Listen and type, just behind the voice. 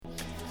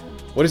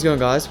What is going on,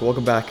 guys?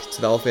 Welcome back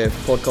to the Alpha AF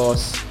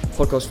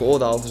podcast for all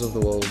the alphas of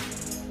the world.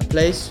 A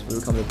place where we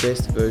become the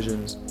best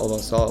versions of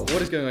ourselves. What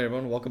is going on,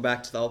 everyone? Welcome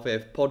back to the Alpha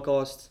AF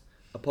podcast,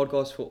 a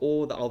podcast for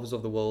all the alphas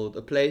of the world.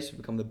 A place where we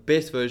become the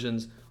best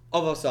versions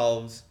of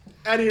ourselves.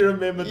 And you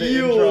remember the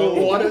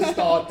intro. What a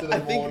start to the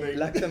morning. Think,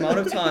 like, the amount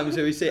of times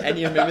where we say, and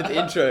you remember the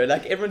intro,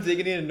 like, everyone's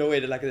getting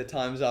annoyed. Like, at the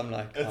times I'm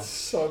like, it's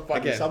so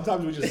funny. Okay.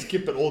 Sometimes we just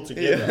skip it all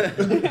together.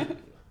 Yeah.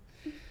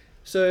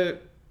 So,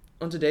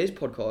 on today's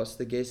podcast,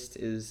 the guest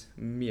is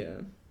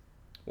Mia.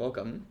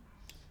 Welcome.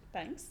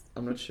 Thanks.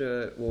 I'm not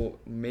sure, well,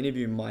 many of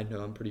you might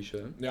know, I'm pretty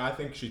sure. Yeah, I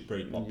think she's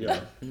pretty popular.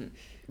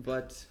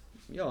 But,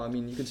 yeah, I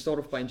mean, you can start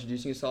off by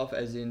introducing yourself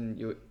as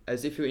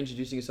if you're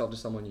introducing yourself to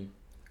someone new.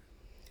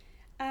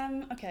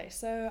 Okay,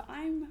 so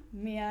I'm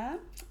Mia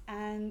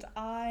and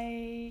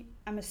I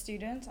am a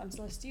student. I'm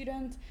still a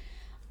student.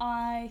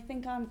 I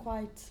think I'm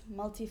quite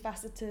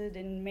multifaceted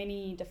in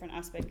many different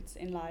aspects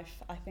in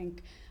life. I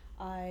think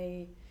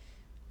I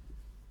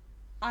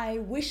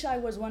wish I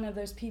was one of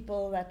those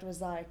people that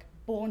was like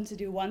born to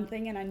do one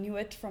thing and I knew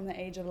it from the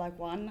age of like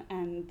 1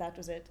 and that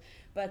was it.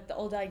 But the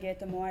older I get,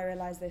 the more I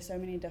realize there's so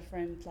many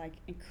different like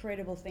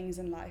incredible things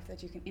in life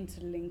that you can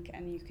interlink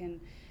and you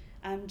can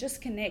just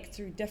connect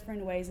through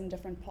different ways and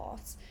different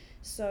paths.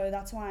 So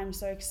that's why I'm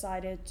so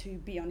excited to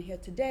be on here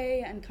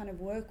today and kind of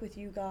work with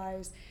you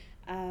guys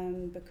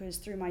because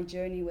through my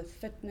journey with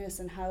fitness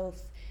and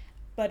health,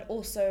 but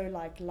also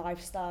like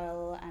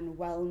lifestyle and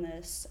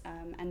wellness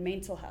and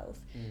mental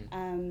health,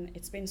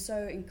 it's been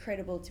so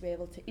incredible to be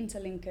able to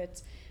interlink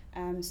it.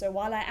 So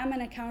while I am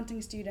an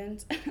accounting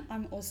student,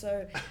 I'm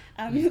also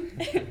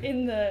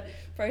in the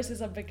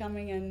process of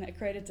becoming an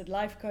accredited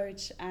life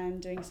coach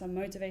and doing some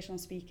motivational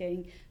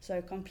speaking.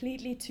 So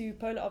completely two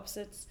polar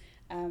opposites,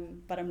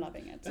 but I'm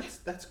loving it.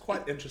 That's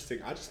quite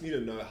interesting. I just need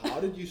to know,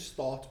 how did you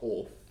start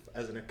off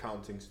as an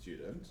accounting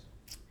student?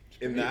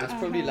 That's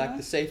probably like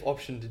the safe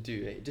option to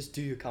do, eh? Just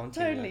do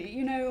accounting. Totally. Like.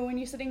 You know, when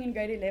you're sitting in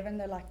grade 11,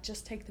 they're like,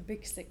 just take the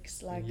big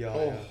 6. Like,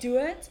 do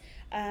it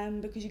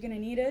because you're going to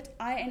need it.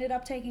 I ended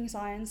up taking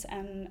science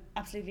and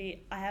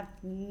absolutely, I have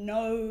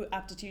no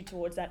aptitude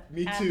towards that.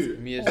 Me too.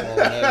 Me as well.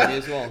 No, me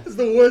as well. It's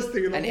the worst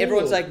thing in the world. And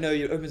everyone's like, no,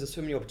 it opens up so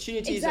many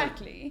opportunities.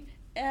 Exactly.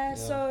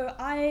 So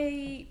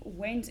I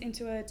went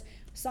into it,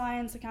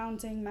 science,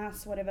 accounting,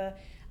 maths, whatever.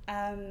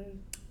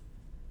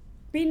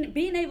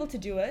 Being able to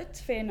do it,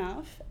 fair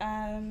enough,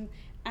 and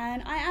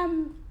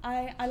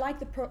I like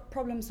the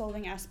problem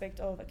solving aspect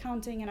of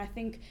accounting, and I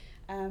think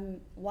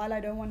while I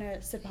don't want to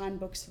sit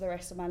behind books for the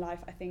rest of my life,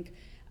 I think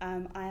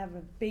I have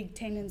a big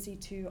tendency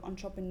to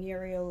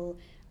entrepreneurial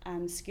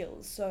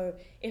skills. So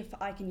if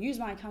I can use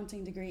my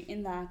accounting degree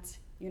in that,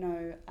 you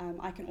know,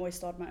 I can always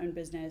start my own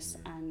business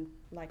and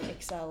like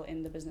excel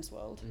in the business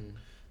world.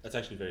 That's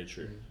actually very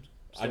true.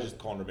 So I just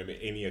can't remember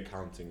any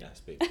accounting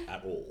aspect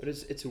at all. But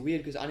it's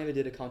weird because I never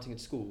did accounting at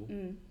school,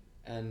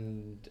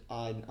 and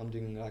I'm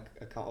doing like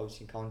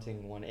obviously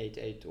accounting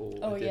 188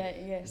 or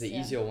the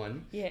easier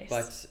one. Yes.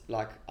 But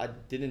like I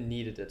didn't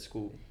need it at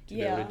school to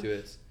be able to do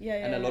it.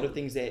 And a lot of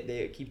things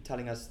they keep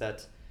telling us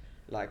that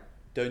like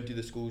don't do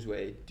the school's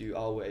way, do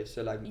our way.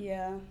 So like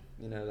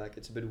you know, like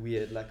it's a bit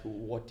weird. Like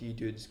what do you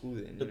do in school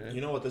then? But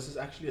you know what? This is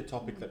actually a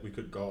topic that we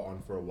could go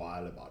on for a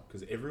while about,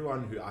 because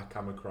everyone who I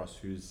come across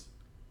who's,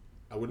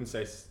 I wouldn't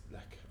say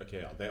like,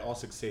 okay, they are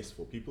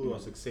successful. People who are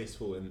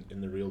successful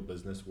in the real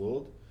business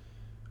world,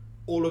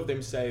 all of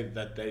them say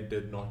that they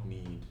did not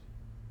need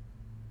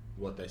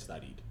what they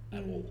studied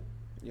at all.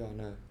 Yeah,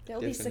 no.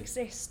 There'll be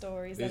success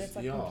stories that it's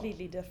like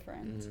completely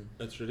different.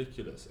 It's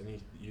ridiculous.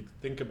 And you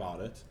think about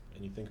it,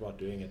 and you think about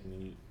doing it, and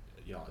then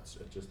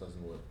it just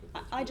doesn't work.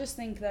 I just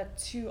think that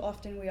too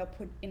often we are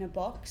put in a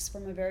box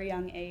from a very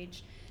young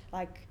age,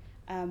 like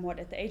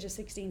at the age of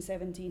 16,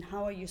 17,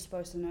 how are you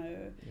supposed to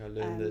know?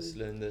 Learn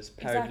this,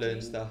 parrot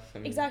learn stuff.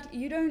 Exactly.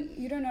 You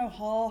don't know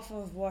half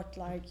of what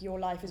like your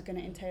life is going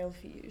to entail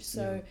for you.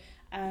 So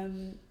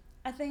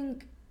I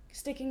think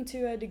sticking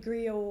to a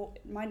degree, or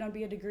it might not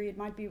be a degree, it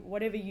might be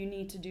whatever you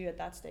need to do at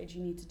that stage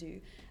you need to do.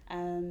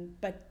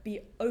 But be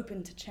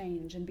open to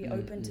change and be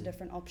open to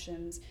different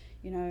options.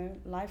 You know,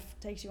 life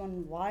takes you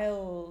on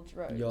wild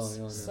roads.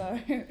 So,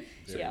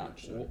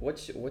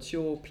 What's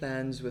your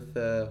plans with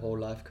the whole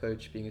life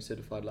coach, being a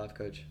certified life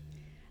coach?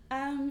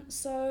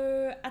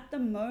 So at the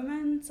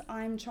moment,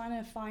 I'm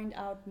trying to find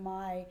out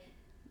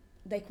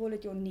they call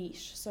it your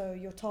niche. So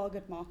your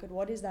target market.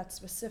 What is that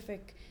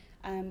specific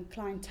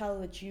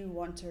clientele that you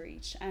want to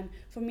reach? And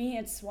for me,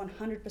 it's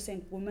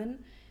 100%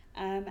 women.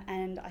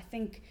 And I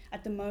think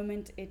at the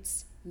moment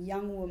it's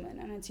young women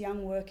and it's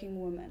young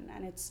working women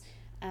and it's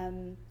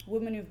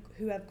women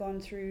who have gone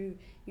through,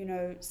 you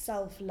know,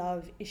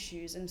 self-love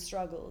issues and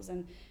struggles,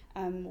 and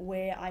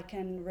where I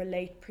can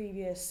relate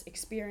previous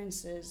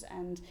experiences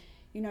and,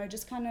 you know,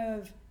 just kind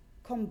of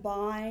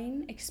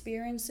combine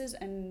experiences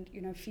and,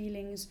 you know,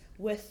 feelings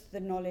with the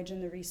knowledge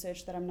and the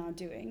research that I'm now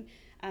doing,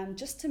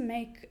 just to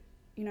make,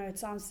 you know, it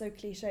sounds so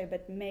cliche,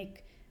 but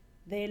make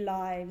their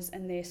lives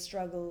and their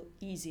struggle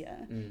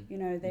easier. You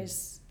know,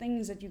 there's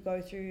things that you go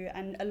through,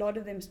 and a lot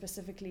of them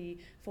specifically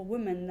for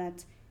women,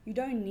 that you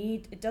don't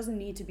need, it doesn't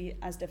need to be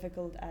as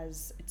difficult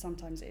as it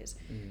sometimes is.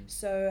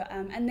 So,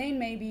 and then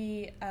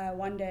maybe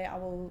one day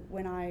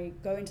when I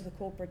go into the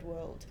corporate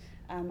world,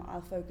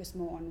 I'll focus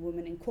more on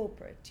women in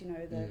corporate, you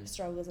know, the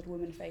struggles that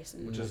women face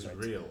in which corporate.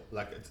 is real.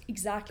 Like,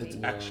 Exactly.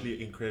 it's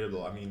actually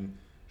incredible. I mean,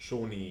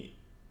 Shawnee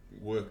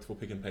worked for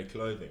Pick and Pay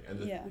Clothing, and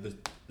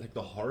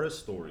the horror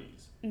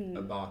stories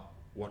about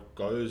what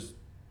goes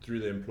through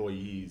the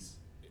employees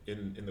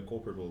in the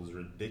corporate world is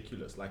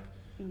ridiculous. Like,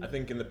 I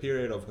think in the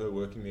period of her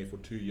working there for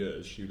 2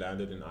 years, she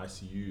landed in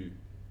ICU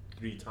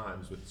 3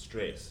 times with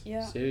stress.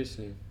 Yeah.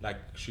 Seriously. Like,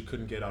 she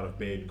couldn't get out of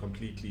bed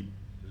completely.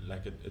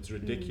 Like, it's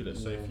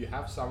ridiculous. So if you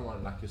have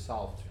someone like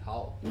yourself to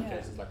help in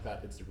cases like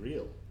that, it's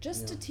real.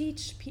 Just to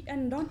teach,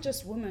 and not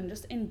just women,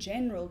 just in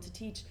general, to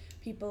teach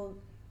people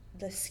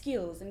the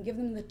skills and give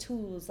them the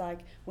tools. Like,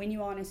 when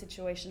you are in a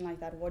situation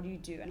like that, what do you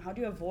do, and how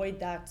do you avoid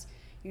that,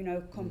 you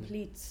know,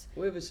 complete...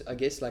 Whoever's, I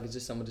guess, like, it's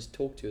just someone to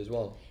talk to as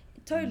well.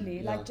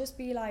 Totally. Like, just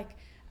be like,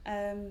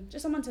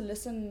 just someone to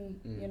listen,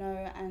 you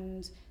know,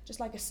 and just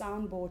like a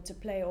soundboard to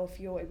play off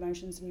your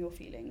emotions and your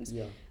feelings.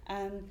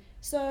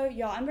 So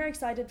yeah, I'm very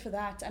excited for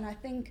that. And I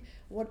think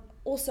what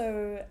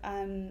also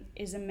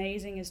is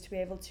amazing is to be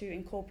able to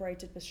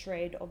incorporate it with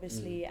Shred,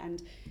 obviously,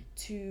 and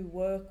to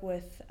work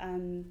with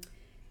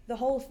the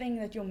whole thing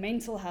that your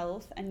mental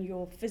health and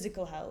your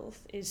physical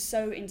health is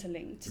so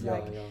interlinked.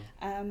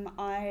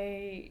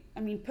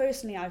 I mean,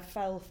 personally, I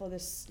fell for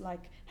this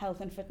like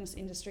health and fitness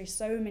industry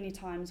so many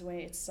times where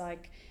it's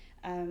like,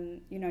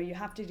 you know, you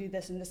have to do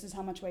this, and this is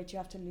how much weight you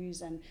have to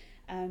lose,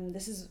 and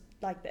this is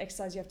like the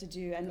exercise you have to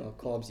do, and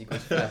carbs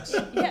equals fat.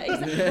 Yeah,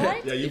 exactly.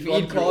 Right? Yeah, if you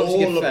eat carbs, all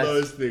you get fat. of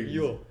those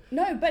things.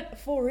 No, but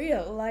for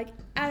real, like,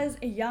 as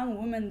a young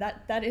woman,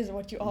 that is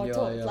what you are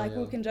taught.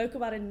 We can joke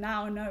about it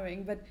now,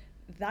 knowing, but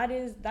that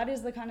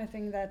is the kind of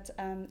thing that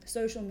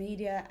social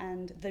media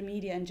and the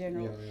media in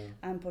general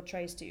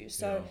portrays to you.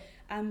 So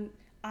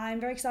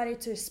I'm very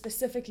excited to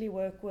specifically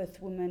work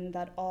with women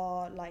that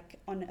are like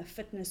on a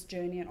fitness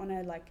journey and on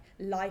a like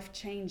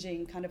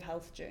life-changing kind of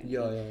health journey.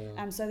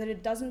 So that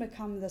it doesn't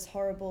become this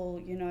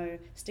horrible, you know,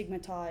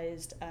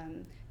 stigmatized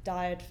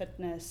diet,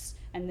 fitness,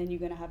 and then you're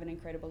going to have an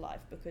incredible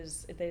life,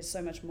 because there's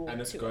so much more. And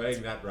it's to going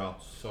it. that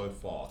route so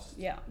fast.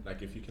 Yeah.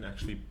 Like, if you can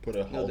actually put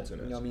a halt in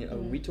it. I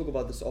mean, we talk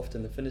about this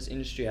often. The fitness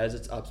industry has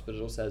its ups, but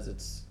it also has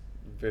its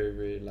very,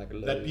 very like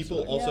lows. That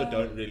people also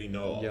don't really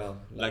know of. Yeah.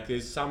 Like,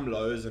 there's some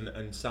lows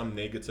and some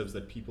negatives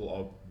that people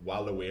are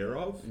well aware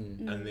of,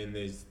 and then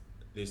there's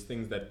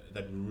things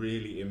that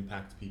really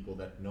impact people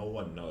that no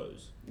one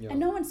knows. And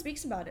no one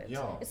speaks about it.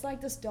 Yeah. It's like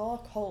this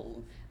dark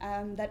hole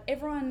that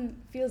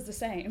everyone feels the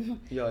same.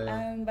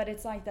 But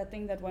it's like that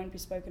thing that won't be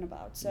spoken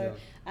about. So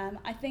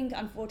I think,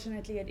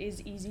 unfortunately, it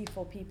is easy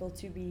for people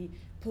to be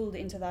pulled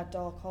into that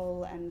dark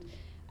hole and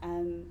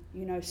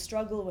you know,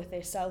 struggle with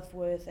their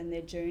self-worth and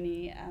their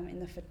journey in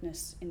the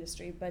fitness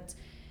industry. But,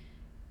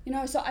 you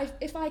know, so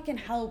if I can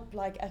help,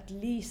 like, at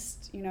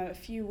least, you know, a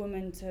few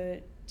women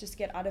to just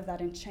get out of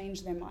that and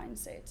change their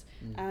mindset.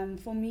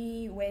 For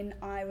me, when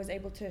I was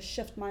able to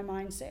shift my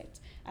mindset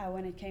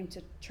when it came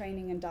to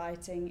training and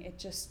dieting, it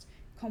just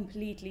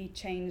completely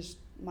changed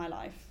my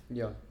life.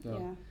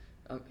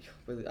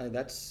 But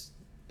that's,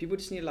 people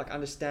just need to like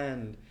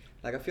understand,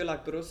 like, I feel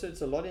like, but also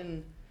it's a lot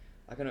in,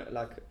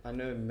 I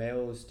know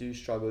males do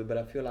struggle, but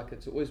I feel like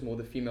it's always more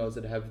the females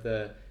that have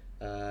the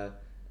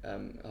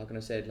how can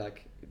I say it,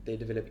 like, they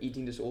develop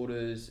eating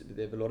disorders,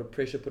 they have a lot of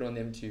pressure put on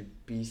them to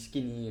be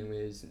skinny, and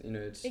whereas, you know,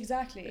 it's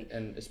exactly,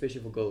 and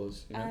especially for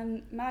girls, you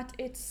know? Matt,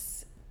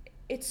 it's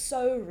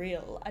so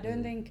real. I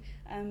don't think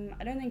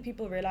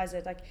people realize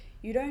it. Like,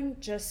 you don't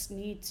just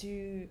need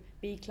to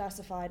be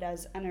classified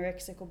as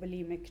anorexic or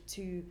bulimic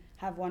to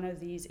have one of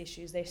these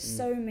issues. There's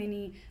so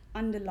many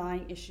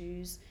underlying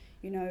issues.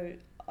 You know,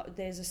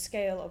 there's a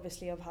scale,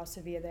 obviously, of how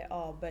severe they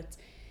are, but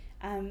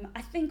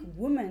I think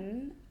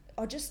women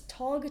are just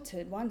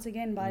targeted once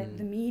again by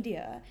the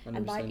media 100%.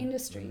 And by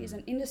industries,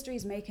 and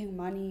industries making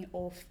money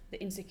off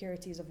the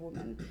insecurities of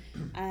women.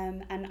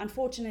 And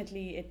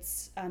unfortunately,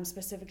 it's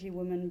specifically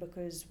women,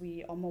 because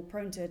we are more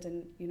prone to it,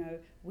 and, you know,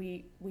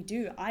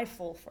 I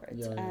fall for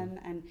it.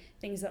 And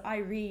things that I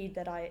read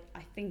that I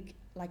think,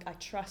 like, I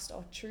trust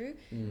are true,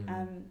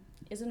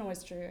 isn't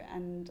always true,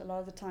 and a lot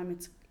of the time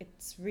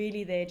it's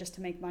really there just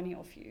to make money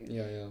off you.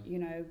 You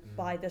know,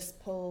 buy this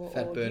pill,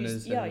 fat or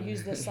burners,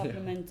 use this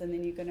supplement, and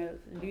then you're gonna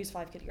lose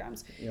 5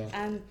 kilograms.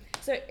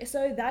 So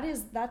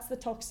that's the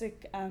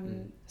toxic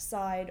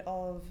side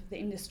of the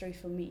industry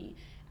for me.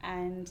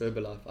 And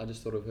Herbalife, I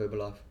just thought of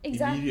Herbalife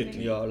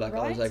immediately. I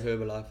was like,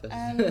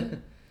 Herbalife.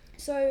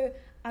 So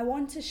I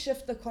want to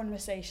shift the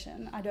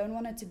conversation. I don't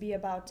want it to be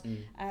about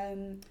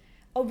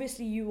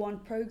obviously, you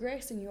want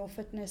progress in your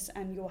fitness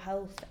and your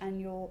health and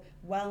your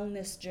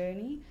wellness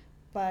journey,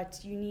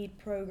 but you need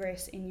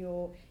progress in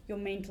your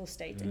mental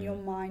state and your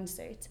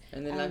mindset.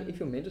 And then, like, if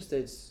your mental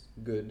state's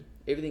good,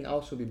 everything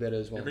else will be better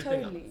as well.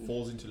 Everything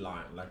falls into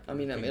line. Like,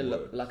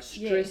 like,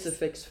 stress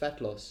affects fat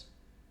loss.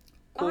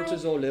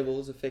 cortisol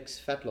levels affects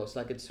fat loss.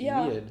 Like, it's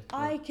weird.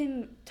 I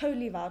can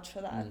totally vouch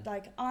for that.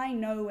 Like, I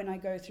know when I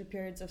go through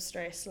periods of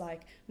stress,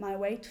 like, my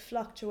weight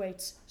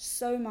fluctuates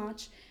so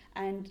much,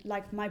 and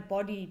like my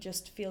body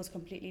just feels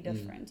completely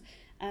different.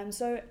 And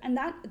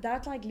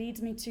that like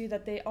leads me to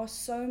that there are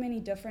so many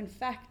different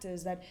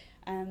factors that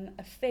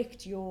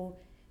affect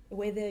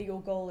whether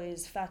your goal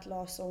is fat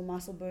loss or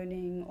muscle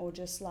burning or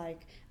just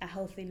like a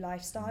healthy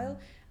lifestyle.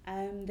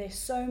 There's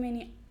so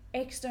many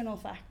external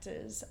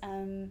factors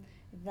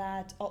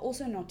that are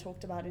also not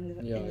talked about in the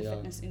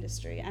fitness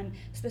industry, and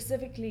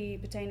specifically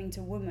pertaining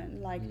to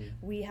women. Like,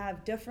 we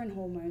have different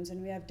hormones and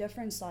we have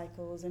different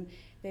cycles, and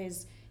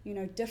there's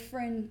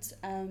different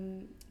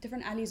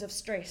alleys of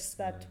stress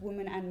that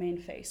women and men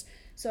face.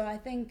 So I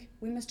think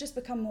we must just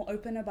become more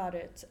open about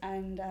it,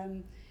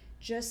 and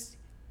just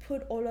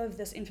put all of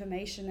this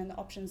information and the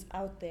options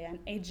out there and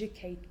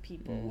educate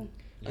people.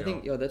 I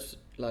think that's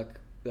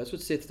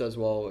what Seth does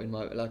well.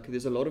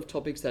 There's a lot of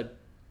topics that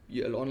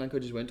online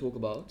coaches won't talk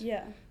about.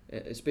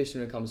 Especially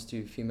when it comes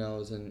to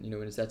females, and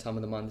when it's that time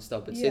of the month and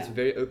stuff. But Seth's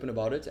very open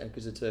about it, and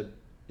because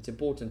it's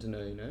important to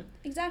know.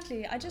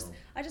 Exactly. I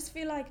just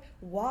feel like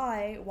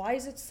why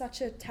is it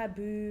such a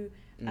taboo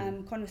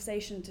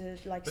conversation to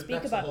like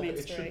speak about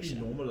menstruation? It should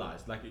be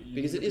normalized,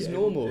 because it is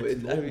normal.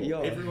 It's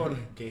normal.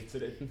 Everyone gets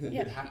it.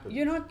 It happens.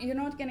 You're not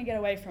going to get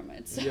away from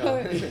it. So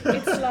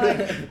it's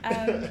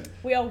like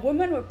we are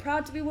women. We're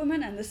proud to be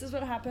women, and this is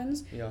what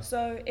happens.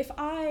 So if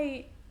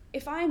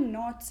I'm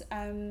not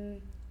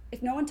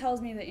if no one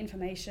tells me the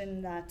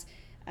information that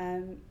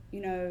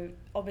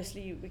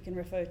obviously we can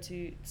refer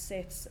to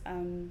Seth's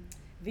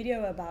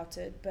video about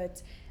it,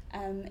 but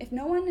if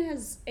no one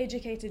has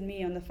educated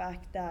me on the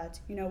fact that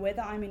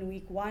whether I'm in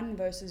week 1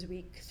 versus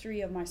week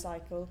 3 of my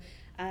cycle,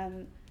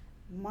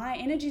 my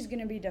energy is going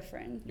to be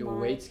different. Your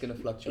weight's going to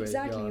fluctuate.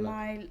 Exactly.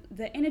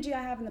 The energy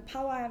I have and the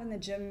power I have in the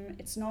gym,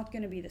 it's not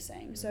going to be the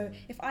same. So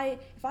if I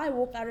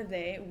walk out of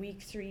there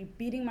week 3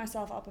 beating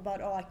myself up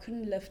about I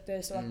couldn't lift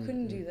this or I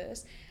couldn't do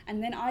this,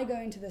 and then I go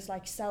into this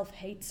like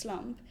self-hate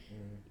slump,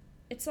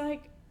 it's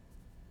like,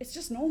 it's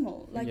just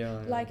normal.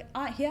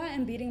 Here I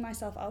am beating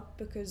myself up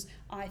because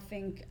I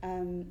think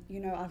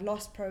I've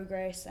lost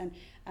progress and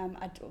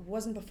I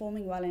wasn't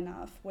performing well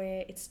enough,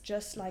 where it's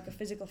just like a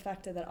physical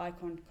factor that I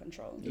can't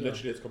control.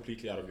 Literally, it's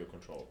completely out of your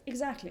control.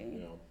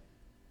 Exactly.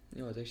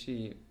 It's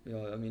actually,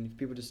 I mean, if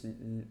people just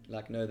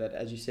know that,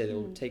 as you said, it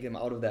will take them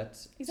out of that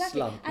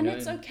slump. And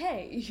it's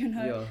okay,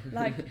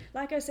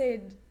 like I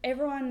said,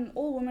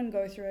 all women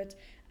go through it,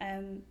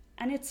 and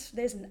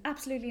there's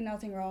absolutely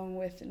nothing wrong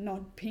with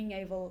not being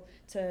able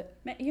to,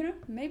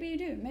 maybe you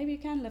do, maybe you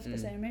can lift the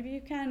same, maybe you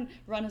can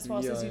run as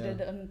fast as you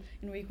did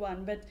in week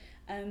 1, but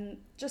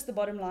just the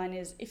bottom line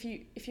is, if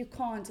you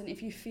can't, and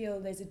if you feel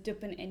there's a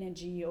dip in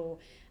energy, or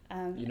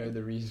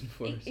the reason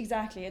for it.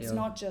 Exactly, it's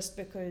not just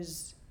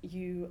because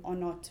you are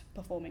not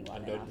performing well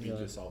enough. And don't beat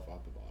yourself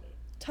up about it.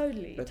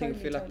 Totally. But I think I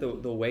feel like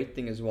the weight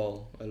thing as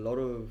well. A lot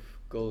of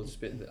girls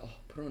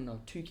put on now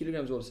 2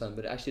 kilograms all of a sudden,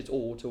 but actually it's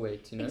all auto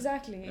weight.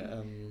 Exactly.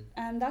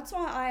 And that's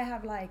why I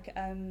have like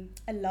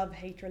a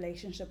love-hate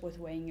relationship with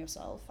weighing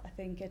yourself. I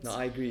think it's. No,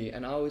 I agree,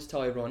 and I always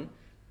tell everyone,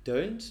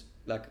 don't.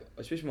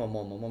 Especially my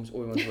mom. My mom's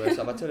always wants to weigh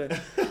herself. I tell her,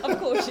 of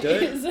course she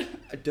is.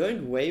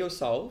 Don't weigh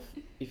yourself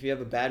if you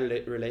have a bad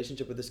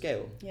relationship with the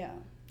scale. Yeah.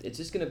 It's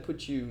just going to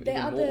put you there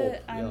even are more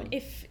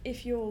off.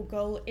 If your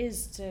goal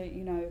is to,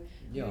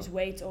 lose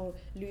weight or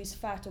lose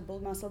fat or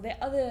build muscle, there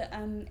are other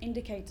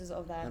indicators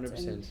of that.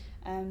 100%.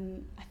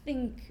 And I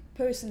think,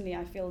 personally,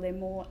 I feel they're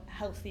more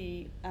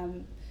healthy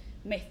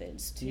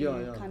methods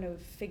to kind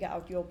of figure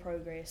out your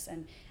progress.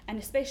 And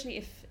especially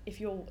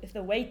if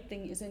the weight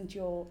thing isn't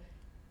your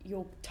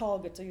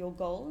target or your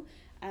goal,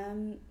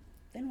 then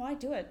why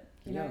do it?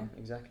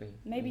 Exactly.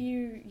 Maybe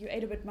you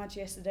ate a bit much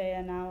yesterday,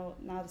 and now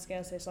the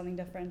scale says something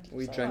different. Or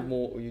you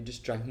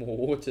just drank more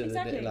water.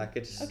 Exactly.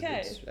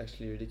 It's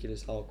actually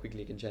ridiculous how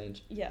quickly it can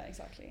change. Yeah,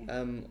 exactly.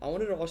 I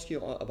wanted to ask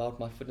you about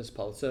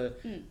MyFitnessPal. So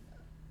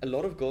a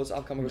lot of girls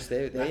I've come across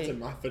that's in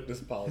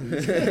MyFitnessPal.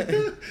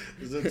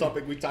 This is a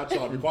topic we touch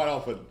on quite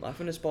often.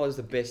 MyFitnessPal is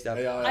the best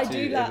I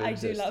do love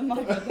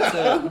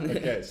MyFitnessPal.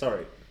 Okay,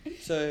 sorry.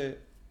 So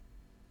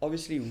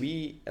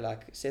obviously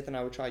Seth and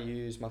I would try to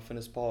use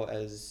MyFitnessPal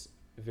as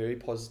very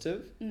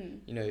positive,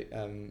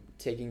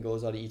 taking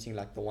girls out of eating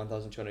like the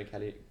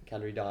 1,200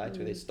 calorie diet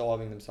where they're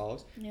starving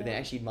themselves, but they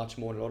actually eat much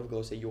more, and a lot of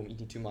girls say, I'm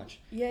eating too much,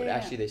 but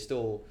actually they're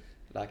still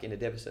like in a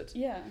deficit.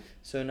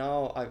 So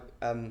now I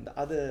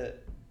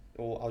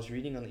was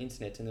reading on the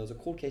internet, and there was a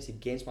court case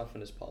against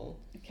MyFitnessPal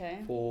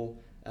for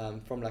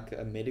from like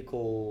a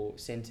medical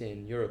center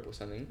in Europe or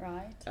something,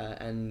 right?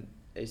 And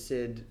they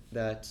said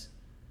that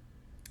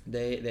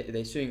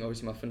they're suing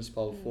obviously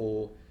MyFitnessPal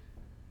for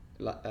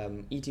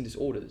eating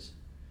disorders,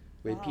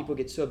 where people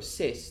get so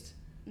obsessed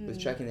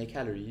with tracking their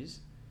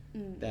calories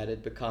that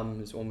it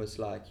becomes almost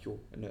like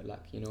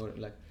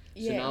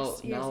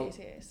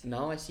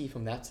now I see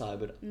from that side,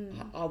 but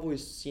I've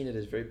always seen it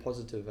as very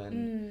positive,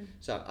 and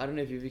so I don't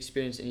know if you've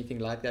experienced anything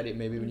like that.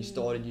 Maybe when you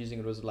started using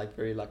it, was like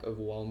very like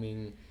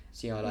overwhelming,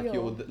 seeing how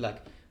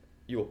like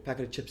your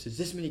packet of chips is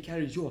this many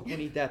calories. I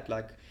can't eat that.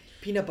 Like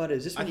peanut butter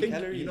is this I many think,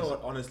 calories. you know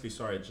what, honestly,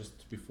 sorry,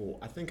 just before,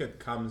 I think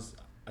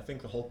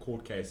the whole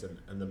court case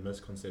and the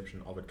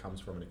misconception of it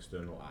comes from an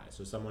external eye.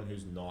 So someone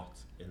who's not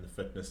in the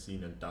fitness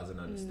scene and doesn't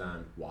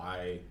understand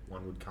why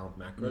one would count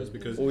macros,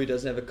 because or he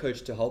doesn't have a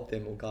coach to help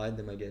them or guide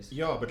them, I guess.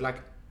 yeah, but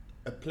like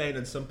a plain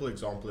and simple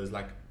example is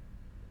like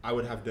I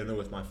would have dinner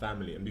with my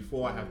family, and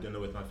before I have dinner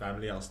with my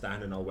family, I'll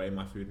stand and I'll weigh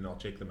my food and I'll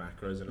check the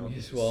macros and I'll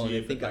Yes, well, see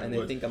and if it like they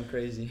works. think I'm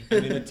crazy.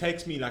 And then it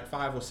takes me like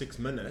 5 or 6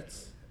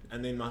 minutes,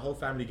 and then my whole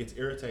family gets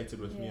irritated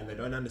with me and they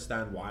don't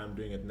understand why I'm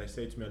doing it, and they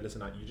say to me,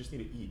 listen, you just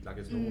need to eat, like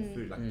it's normal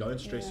food, like don't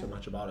stress so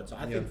much about it. So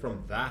I think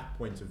from that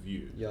point of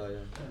view,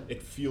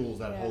 it fuels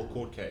that whole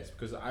court case,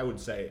 because I would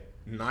say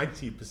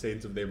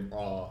 90% of them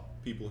are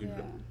people who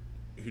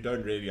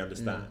don't really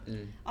understand.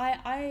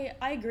 I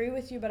agree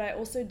with you, but I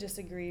also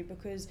disagree,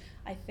 because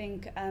I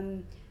think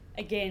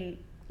again,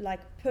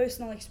 like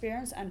personal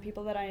experience and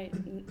people that I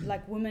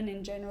like, women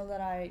in general that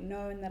I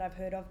know and that I've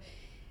heard of,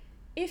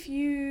 if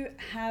you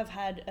have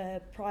had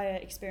a prior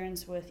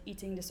experience with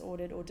eating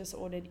disordered or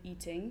disordered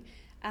eating,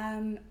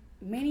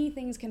 many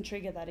things can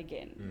trigger that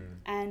again.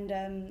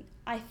 And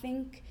I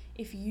think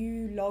if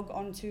you log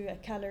onto a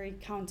calorie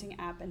counting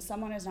app and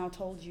someone has now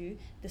told you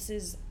this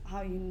is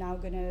how you're now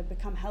going to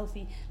become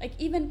healthy, like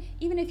even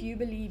if you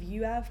believe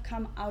you have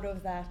come out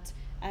of that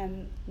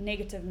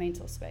negative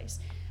mental space,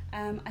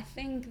 I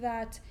think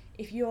that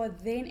if you are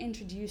then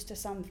introduced to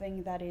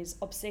something that is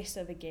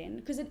obsessive again,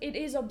 because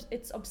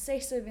it's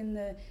obsessive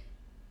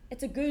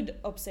it's a good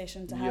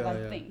obsession to have,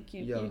 I think,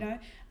 you know,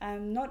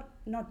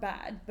 not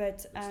bad,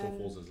 but it still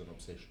falls as an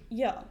obsession.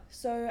 Yeah,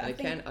 so I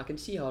can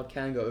see how it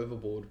can go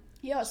overboard.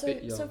 Yeah,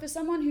 so for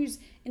someone who's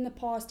in the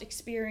past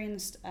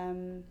experienced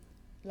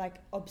like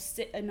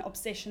an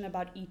obsession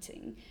about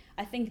eating,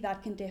 I think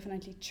that can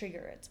definitely trigger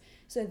it.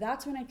 So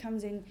that's when it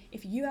comes in.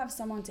 If you have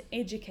someone to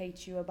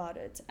educate you about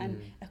it,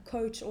 and a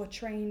coach or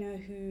trainer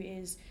who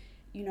is,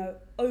 you know,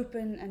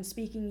 open and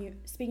speaking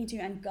to you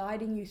and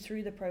guiding you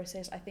through the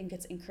process, I think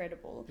it's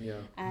incredible.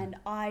 And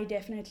I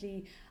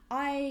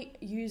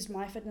used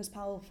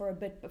MyFitnessPal for a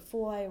bit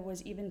before I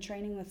was even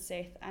training with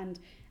Seth, and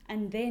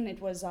then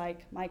it was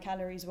like my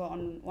calories were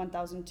on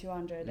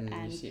 1,200 and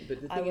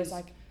I was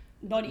like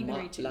not even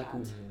reaching that.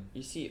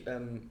 You see,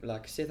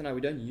 like Seth and I,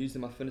 we don't use the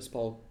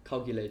MyFitnessPal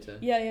calculator.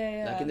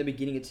 Yeah. Like in the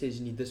beginning, it says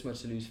you need this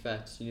much to lose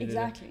fat. You need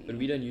exactly. But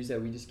we don't use that.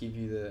 We just give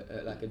you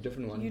the like a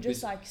different one. You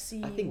just like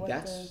see. I think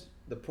that's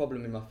the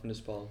problem in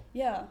MyFitnessPal.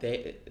 Yeah.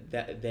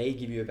 They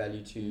give you a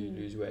value to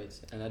lose weight,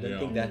 and I don't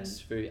think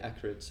that's very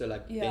accurate. So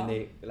like then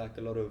they like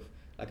a lot of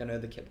like I know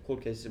the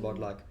court cases about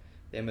like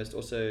they must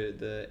also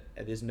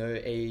there's no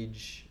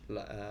age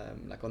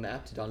like on the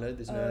app to download.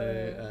 There's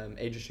no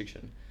age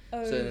restriction.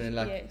 So then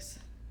like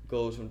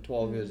girls from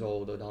 12 years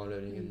old are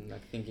downloading and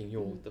like thinking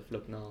you're the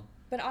flip now.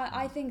 But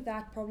I think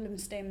that problem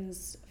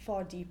stems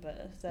far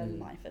deeper than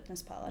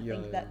MyFitnessPal. I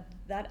think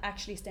that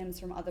actually stems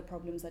from other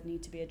problems that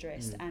need to be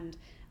addressed, and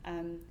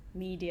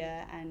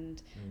media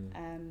and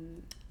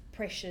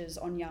pressures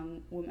on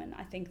young women.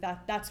 I think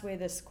that's where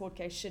this court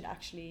case should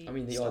actually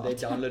start. They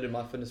downloaded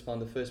MyFitnessPal in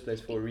the first place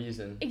for a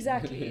reason.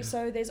 Exactly.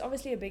 So there's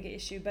obviously a bigger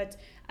issue, but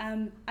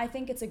I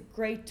think it's a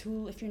great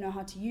tool if you know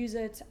how to use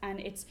it,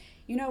 and it's,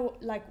 you know,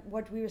 like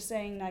what we were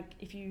saying, like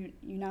if you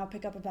now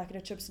pick up a packet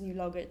of chips and you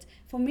log it.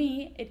 For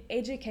me, it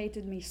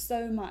educated me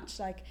so much,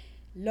 like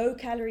low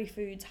calorie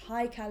foods,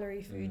 high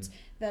calorie foods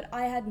that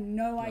I had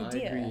no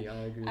idea. I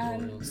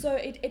agree. So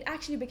it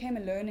actually became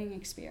a learning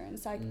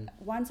experience. Like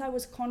once I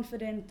was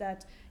confident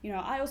that, you know,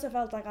 I also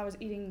felt like I was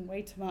eating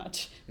way too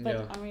much,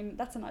 but I mean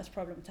that's a nice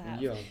problem to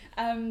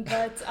have.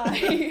 But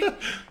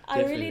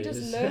I really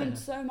just learned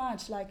so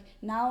much. Like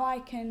now I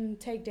can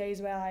take days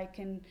where I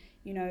can,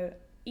 you know,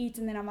 eat,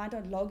 and then I might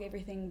not log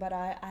everything, but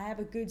I have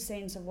a good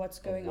sense of what's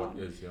going on,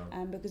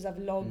 because I've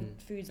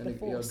logged foods and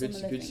before.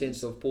 Good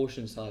sense of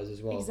portion size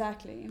as well.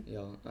 Exactly.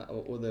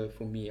 Although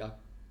for me,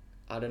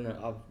 I don't know,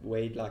 I've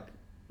weighed like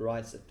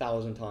rice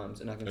 1,000 times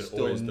and I can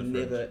still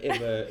never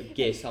ever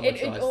guess how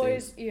much rice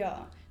always is.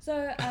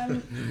 So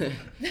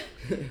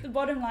the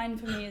bottom line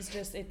for me is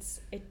just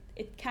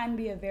it can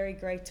be a very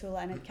great tool,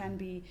 and it can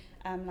be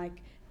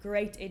like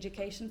great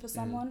education for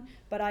someone,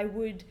 but I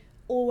would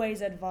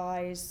always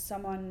advise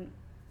someone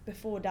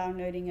before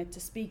downloading it to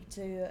speak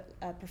to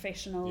a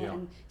professional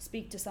and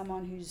speak to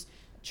someone who's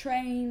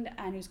trained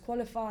and who's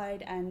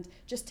qualified, and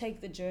just take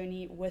the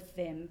journey with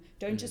them.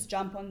 Don't just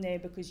jump on there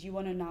because you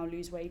want to now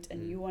lose weight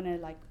and you want to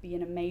like be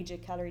in a major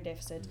calorie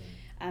deficit.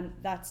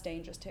 That's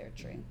dangerous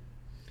territory.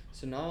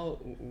 So now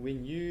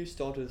when you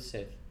started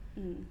Seth,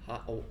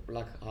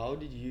 how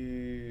did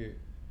you,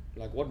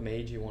 like what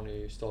made you want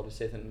to start a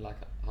Seth, and like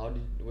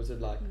was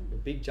it like a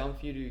big jump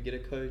for you to get a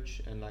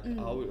coach, and like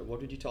what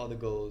did you tell the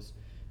girls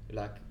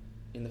like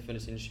in the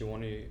fitness industry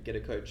want to get a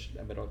coach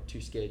but are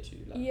too scared to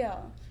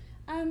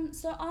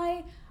so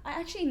I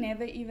actually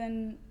never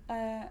even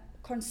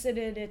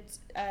considered it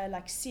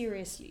like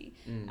seriously,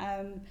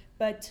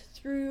 but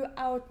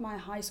throughout my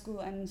high school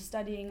and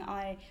studying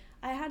I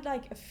had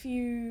like a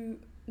few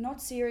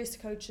not serious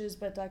coaches,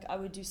 but like I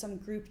would do some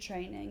group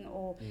training,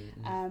 or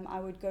I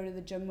would go to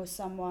the gym with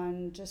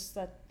someone just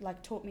that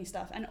like taught me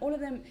stuff, and all of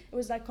them, it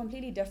was like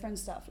completely different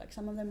stuff. Like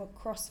some of them were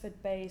CrossFit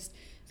based,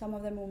 some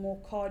of them were more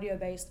cardio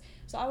based.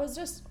 So I was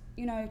just,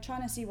 you know,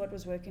 trying to see what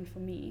was working for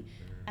me,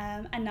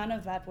 and none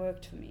of that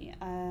worked for me.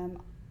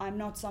 I'm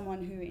not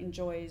someone who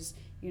enjoys,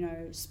 you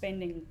know,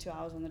 spending 2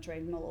 hours on the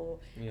treadmill, or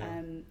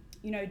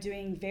you know,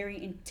 doing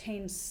very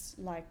intense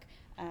like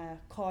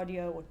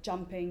cardio or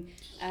jumping.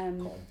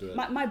 Can't do it.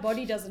 My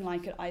body doesn't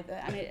like it either,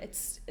 and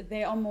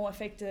they are more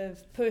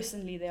effective,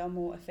 personally they are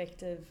more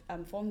effective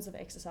forms of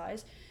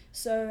exercise.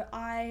 So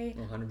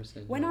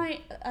 100%. When I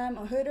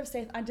heard of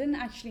Seth, I didn't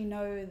actually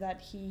know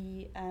that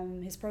he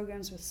his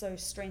programs were so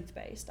strength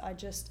based. I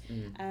just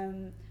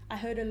I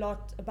heard a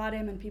lot about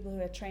him and people who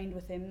had trained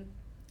with him,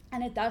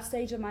 and at that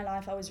stage of my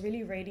life I was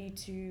really ready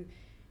to,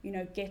 you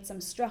know, get some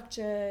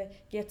structure,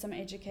 get some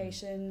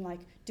education, like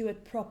do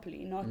it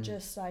properly, not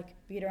just like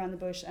beat around the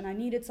bush. And I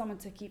needed someone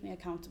to keep me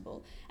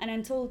accountable. And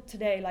until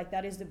today, like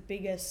that is the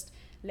biggest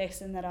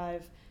lesson that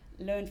I've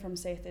learned from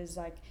Seth, is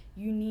like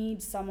you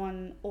need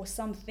someone or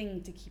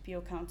something to keep you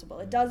accountable.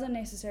 It doesn't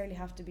necessarily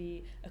have to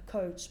be a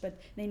coach,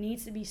 but there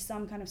needs to be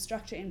some kind of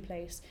structure in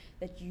place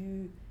that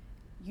you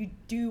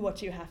do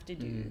what you have to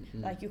do.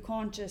 Like you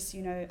can't just,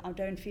 you know, I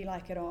don't feel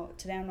like it, or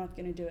today I'm not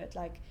going to do it.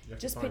 Like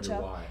just pitch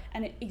up why.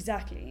 and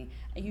exactly,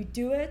 you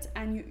do it,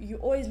 and you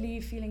always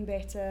leave feeling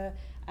better.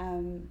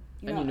 You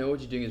know what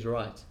you're doing is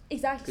right.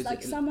 Exactly,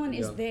 like someone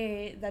is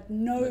there that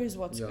knows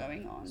what's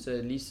going on. So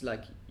at least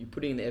like you're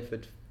putting in the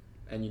effort,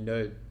 and you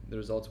know the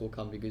results will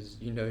come because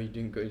you know you're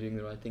doing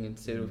the right thing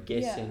instead of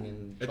guessing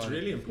and. It's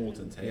really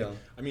important. Hey, Yeah.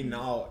 I mean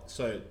now,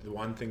 so the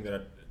one thing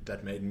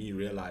that made me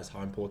realize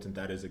how important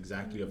that is,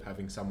 exactly of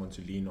having someone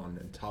to lean on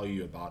and tell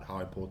you about how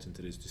important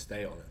it is to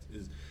stay on it,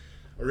 is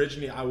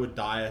originally I would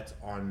diet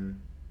on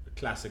a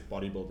classic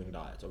bodybuilding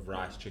diet of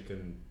rice,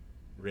 chicken,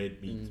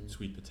 red meat,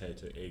 sweet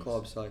potato, eggs,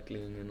 carb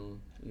cycling and all.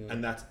 Yeah.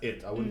 and that's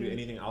it. I wouldn't do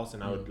anything else,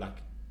 and I would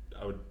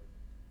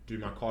do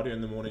my cardio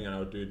in the morning and I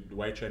would do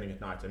weight training at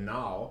night. And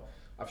now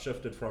I've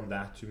shifted from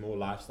that to more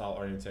lifestyle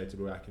orientated,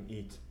 where I can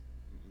eat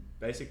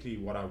basically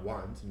what I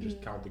want and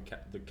just count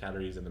the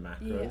calories and the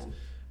macros,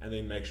 and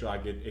then make sure I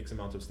get X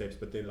amount of steps.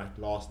 But then like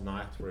last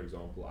night, for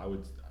example, I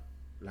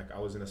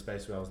was in a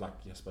space where I was like,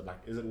 yes, but like,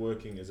 is it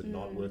working? Is it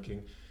not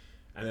working?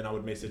 And then I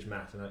would message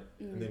Matt,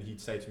 and then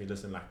he'd say to me,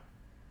 listen, like,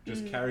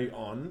 just carry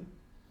on.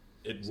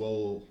 It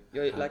will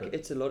happen. Like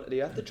it's a lot.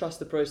 You have to trust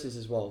the process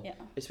as well. Yeah.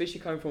 Especially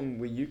coming from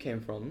where you came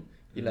from.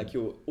 You're like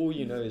all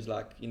you know is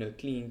like, you know,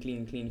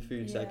 clean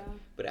foods. Like,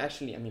 but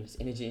actually, I mean, it's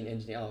energy in,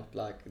 energy out.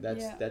 Like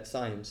that's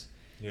science.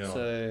 Yeah.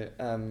 So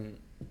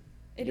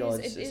it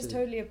is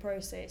totally a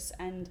process,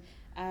 and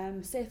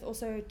Seth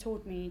also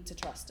taught me to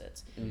trust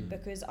it,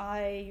 because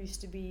I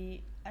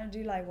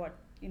do like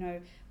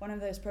one of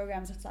those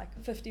programs that's like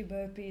 50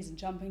 burpees and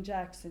jumping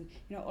jacks and,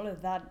 you know, all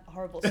of that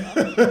horrible stuff.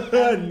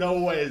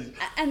 No ways.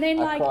 And then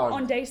like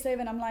on day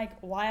 7, I'm like,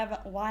 why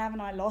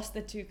haven't I lost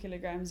the 2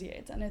 kilograms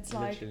yet? And it's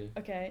like,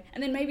 okay.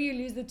 And then maybe you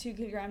lose the 2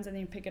 kilograms and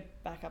then you pick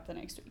it back up the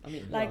next week. I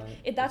mean,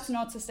 like that's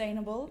not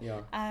sustainable.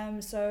 Yeah.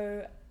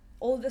 So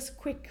all this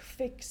quick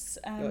fix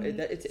you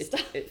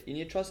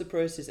need to trust the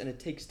process, and it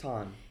takes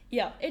time.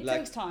 Yeah, it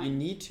takes time. You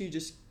need to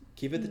just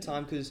give it the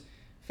time, because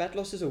fat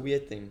loss is a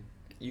weird thing.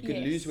 You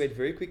can lose weight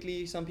very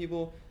quickly. Some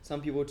people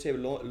would say a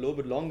little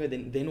bit longer.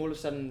 Then all of a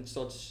sudden it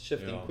starts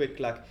shifting quick.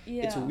 Like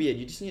it's weird.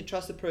 You just need to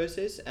trust the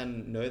process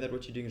and know that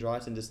what you're doing is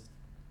right, and just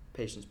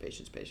patience.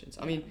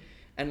 I mean,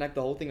 and like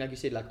the whole thing, like you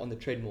said, like on the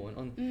treadmill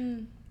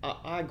and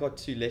I got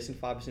to less than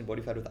 5%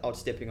 body fat without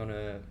stepping on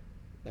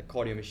a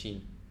cardio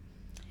machine.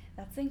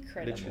 That's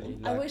incredible. Literally,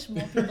 I wish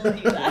more people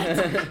knew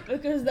that,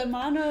 because the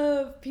amount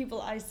of people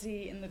I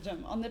see in the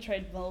gym on the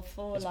treadmill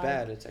for it's like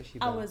bad. It's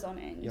actually hours on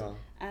end. Yeah.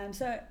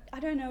 So I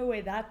don't know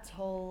where that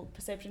whole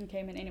perception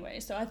came in anyway.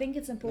 So I think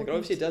it's important. Like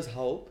obviously it does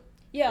help.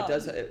 Yeah, it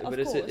does, but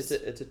of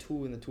it's a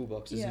tool in the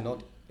toolbox.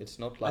 It's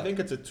not like. I think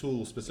it's a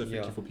tool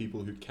specifically for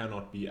people who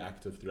cannot be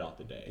active throughout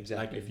the day.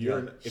 Exactly. Like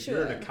if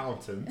you're an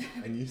accountant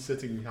and you're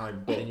sitting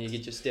behind books, and you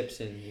get your steps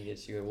in,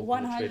 you walk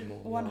on the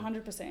treadmill.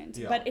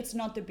 100%. But it's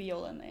not the be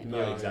all and end.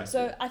 No, exactly.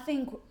 So I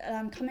think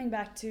coming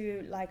back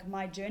to like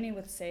my journey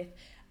with Seth,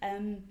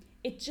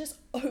 it just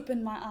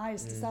opened my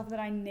eyes to stuff that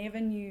I never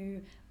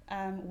knew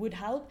would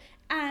help,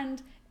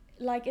 and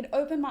like it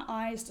opened my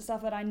eyes to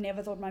stuff that I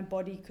never thought my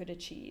body could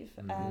achieve.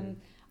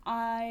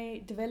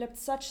 I developed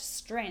such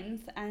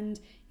strength, and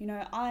you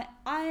know,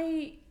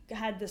 I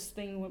had this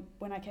thing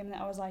when I came there.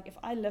 I was like, if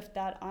I lift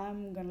that,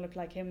 I'm gonna look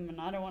like him,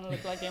 and I don't want to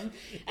look like him.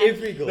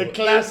 Every girl, the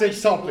classic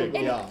topic.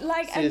 And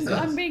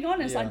I'm being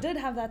honest, I did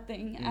have that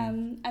thing.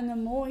 And the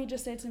more he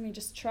just said to me,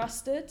 just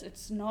trust it.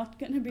 It's not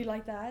gonna be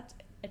like that.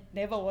 It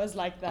never was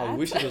like that. I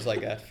wish it was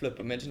like that. Flip.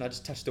 Imagine I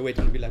just touched the weight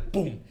and it'd be like,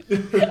 boom.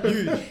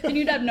 And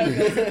you'd have no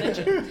girls in the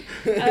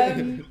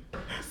gym.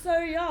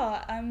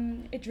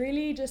 It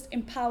really just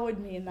empowered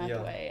me in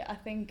that way. I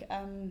think.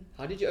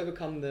 How did you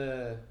overcome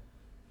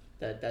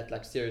that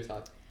like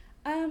stereotype?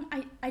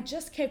 I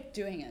just kept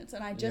doing it,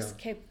 and I just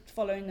kept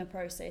following the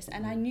process,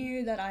 and I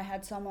knew that I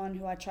had someone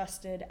who I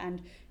trusted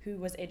and who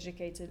was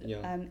educated.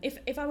 Yeah.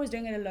 If I was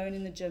doing it alone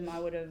in the gym, I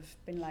would have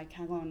been like,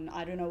 hang on,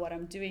 I don't know what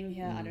I'm doing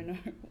here. I don't know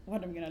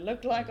what I'm gonna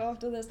look like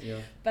after this. Yeah.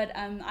 But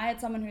I had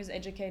someone who was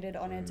educated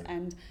on it,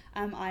 and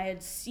I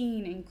had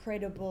seen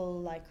incredible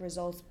like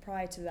results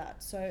prior to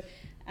that. So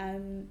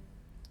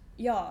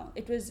yeah,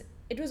 it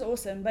was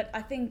awesome. But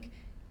I think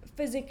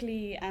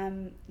physically,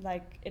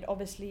 like it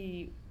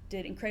obviously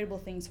did incredible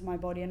things for my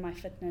body and my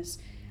fitness.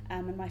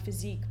 And my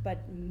physique, but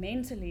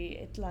mentally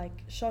it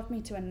like shot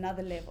me to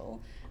another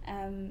level.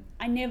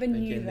 I never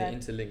knew Again, that. they're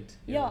interlinked.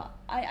 Yeah,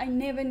 I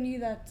never knew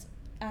that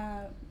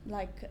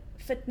like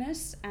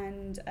fitness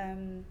and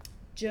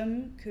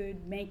gym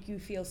could make you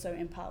feel so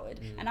empowered.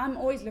 And I'm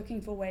always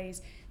looking for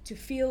ways to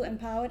feel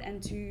empowered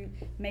and to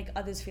make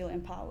others feel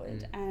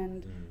empowered.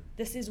 And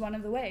this is one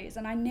of the ways.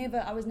 And I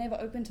was never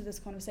open to this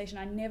conversation.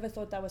 I never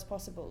thought that was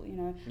possible, you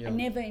know. Yeah. I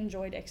never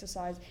enjoyed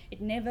exercise.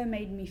 It never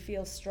made me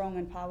feel strong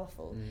and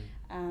powerful.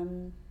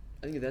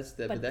 I think but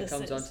that this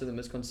comes down is- to the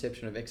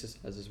misconception of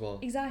exercise as well.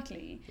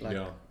 Exactly. Like,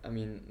 Yeah. I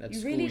mean, at You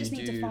school really just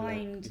need to do, like,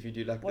 find if you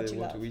do like what the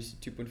you love. we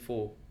used to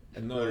 2.4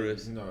 and No,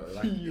 chorus. no,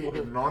 like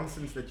the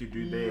nonsense that you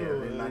do there.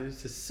 And then, It like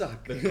used to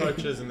suck. the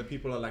coaches and the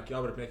people are like,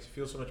 yeah, but it makes you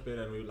feel so much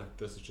better, and we're like,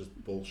 this is just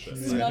bullshit.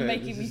 This is Like, not Okay,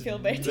 making this me is- feel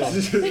better.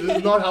 this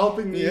is not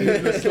helping me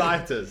in the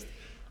slightest.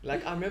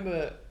 Like I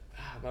remember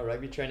my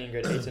rugby training in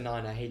grade 8 or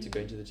 9, I hate to go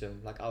into the gym.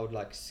 Like I would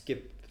like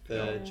skip the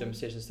Yeah. gym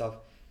session stuff.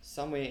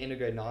 Somewhere in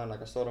grade 9,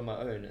 like I started on my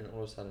own, and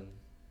all of a sudden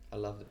I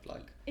loved it.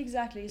 Like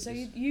Exactly. So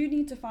Just- you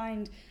need to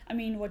find, I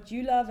mean, what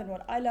you love and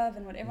what I love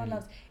and what everyone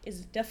loves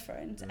is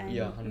different. And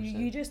Yeah,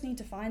 you 100%. just need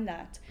to find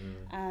that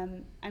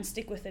and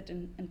stick with it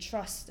and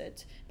trust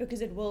it.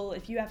 Because it will,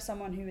 if you have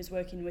someone who is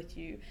working with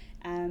you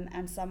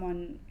and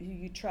someone who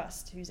you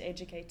trust, who's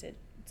educated,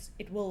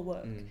 it will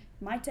work. It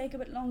might take a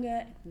bit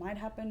longer, it might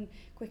happen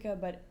quicker,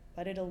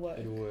 but it'll work.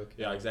 it'll work.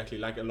 Yeah, exactly.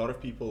 Like a lot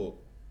of people,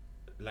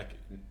 like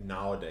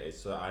nowadays.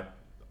 So I,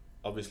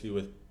 obviously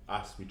with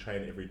us, we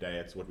train every day.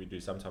 It's what we do,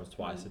 sometimes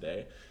twice a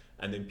day.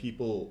 And then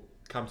people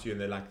come to you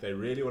and they're like, they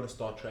really want to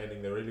start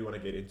training. They really want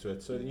to get into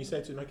it. So then you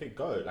say to them, okay,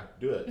 go, like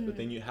do it. But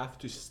then you have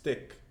to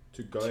stick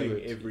to going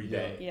it, every yeah.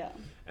 day. Yeah.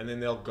 And then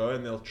they'll go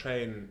and they'll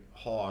train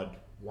hard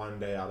one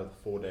day out of the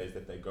 4 days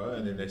that they go,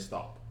 and then they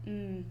stop.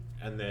 And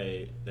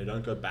they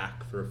don't go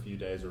back for a few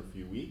days or a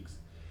few weeks.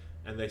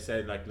 And they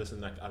say like, listen,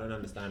 like I don't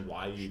understand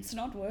why you It's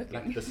not working.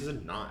 like this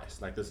isn't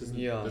nice. Like this isn't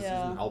Yeah. this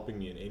Yeah. isn't helping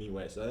me in any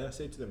way. So then I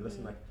say to them,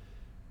 listen, like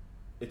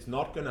it's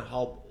not gonna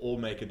help or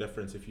make a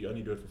difference if you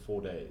only do it for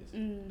 4 days.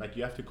 Like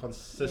you have to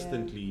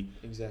consistently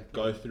Exactly.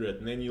 go through it,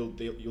 and then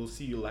you'll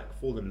see you'll like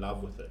fall in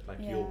love with it. Like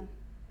Yeah. you'll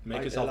make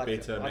Like- yourself like,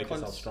 better, I make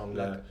can't yourself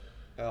stronger.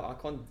 I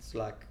can't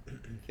like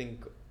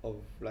think of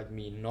like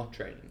me not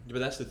training. But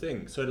that's the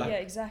thing. So like yeah,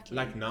 exactly.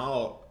 like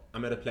now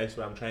I'm at a place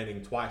where I'm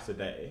training twice a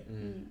day,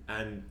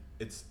 and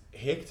it's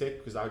hectic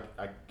because I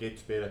get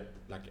to bed at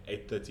like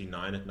 8:30,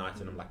 9 at night,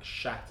 and I'm like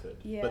shattered.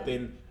 Yeah. But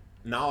then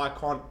now I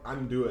can't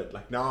undo it.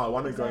 Like now I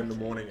want to go in the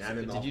Exactly. morning and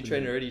in the Did you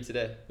afternoon. train already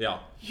today? Yeah.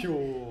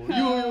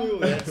 Yo,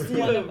 that's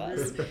one of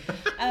us.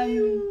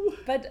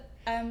 But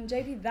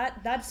JP,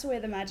 that's where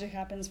the magic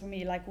happens for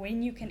me. Like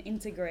when you can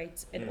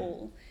integrate it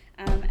all,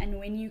 and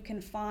when you can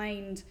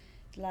find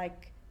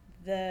like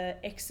the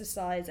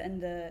exercise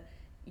and the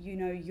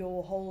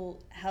your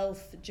whole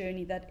health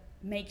journey that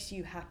makes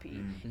you happy.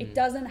 It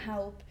doesn't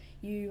help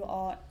you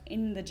are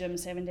in the gym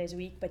 7 days a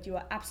week, but you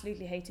are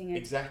absolutely hating it.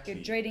 Exactly.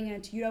 You're dreading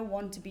it. You don't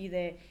want to be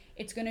there.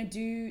 It's going to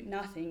do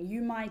nothing.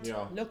 You might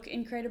Yeah. look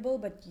incredible,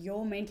 but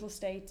your mental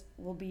state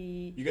will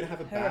be You're gonna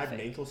have a horrific. bad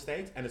mental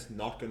state, and it's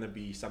not gonna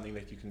be something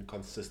that you can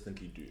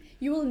consistently do.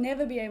 You will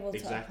never be able to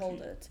Exactly.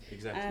 uphold it.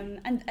 Exactly.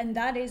 And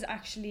that is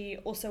actually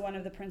also one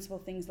of the principal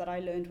things that I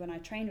learned when I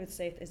trained with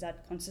Seth, is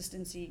that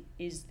consistency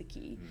is the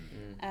key.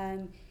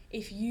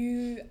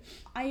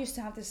 I used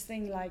to have this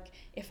thing, like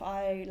if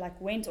I like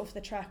went off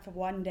the track for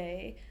one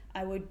day,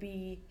 I would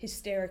be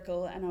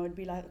hysterical and I would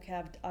be like,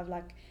 okay, I've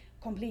like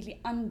completely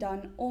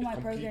undone all my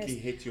completely progress.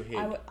 hit your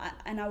head.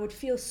 I would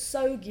feel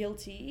so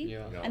guilty,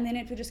 Yeah. Yeah. and then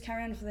it would just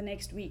carry on for the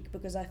next week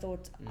because I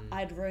thought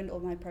I'd ruined all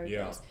my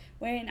progress.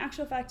 Where in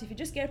actual fact, if you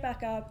just get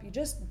back up, you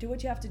just do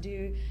what you have to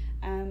do,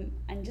 and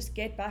just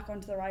get back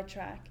onto the right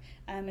track,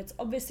 it's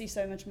obviously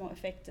so much more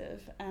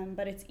effective.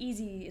 But it's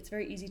easy. It's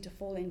very easy to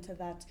fall into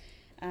that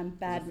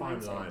bad It's a fine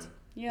mindset. line.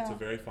 Yeah. It's a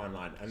very fine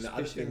line. And the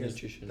other Especially thing with is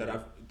nutrition, that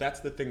yeah. that's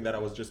the thing that I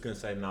was just going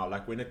to say now.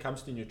 Like when it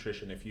comes to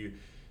nutrition, if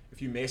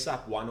you mess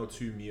up 1 or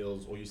 2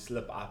 meals, or you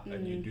slip up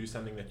and you do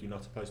something that you're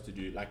not supposed to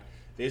do, like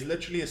there's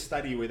literally a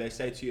study where they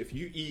say to you, if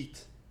you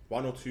eat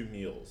 1 or 2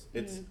 meals,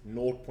 it's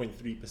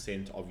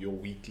 0.3% of your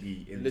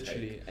weekly intake.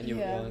 Literally, and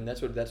and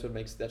that's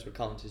what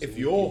counts. Is If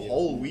your your weekly,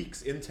 whole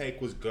week's intake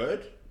was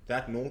good,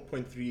 that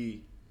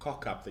 0.3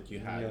 cock up that you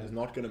had Yeah. is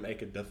not going to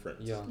make a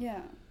difference. Yeah.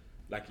 Yeah.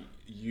 Like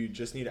you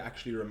just need to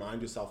actually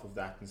remind yourself of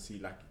that and see,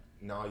 like,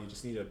 now you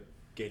just need to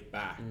get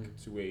back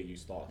to where you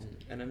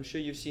started. And I'm sure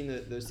you've seen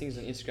those things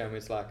on Instagram where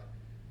it's like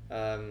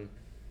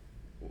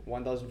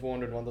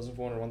 1,400,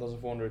 1,400,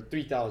 1,400,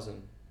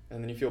 3,000,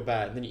 and then you feel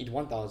bad. And then you eat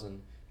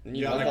 1,000, then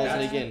you Yeah, eat like 1,000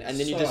 that's again, and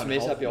then you so just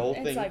mess up your whole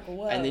It's thing, like,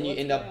 whoa, and then you what's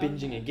end up going on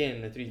binging here?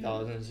 again at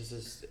 3,000. It's just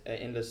this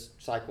endless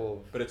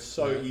cycle. But it's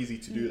so Yeah. easy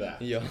to do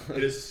that. Yeah.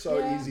 It is so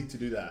Yeah. easy to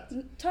do that.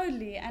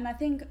 Totally. And I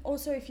think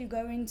also if you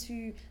go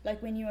into,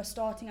 like, when you are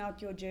starting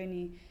out your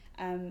journey,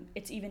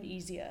 it's even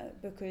easier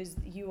because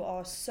you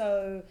are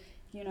so,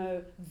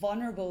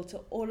 vulnerable to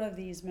all of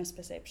these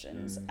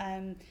misperceptions.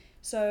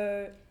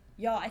 So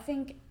yeah, I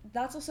think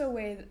that's also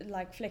where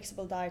like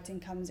flexible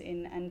dieting comes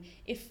in. And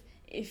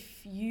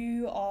if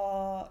you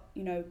are,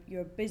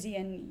 you're busy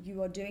and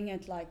you are doing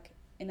it like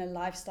in a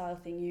lifestyle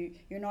thing,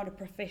 you're not a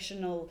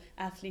professional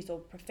athlete or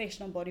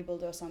professional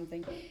bodybuilder or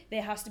something,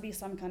 there has to be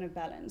some kind of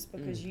balance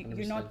because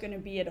you're not 100%. going to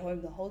be at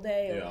home the whole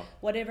day or Yeah.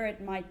 whatever it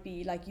might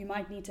be. Like, you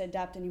might need to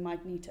adapt and you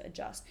might need to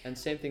adjust. And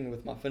same thing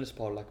with my fitness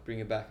pal, like bring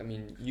it back. I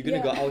mean, you're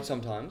gonna go Yeah. out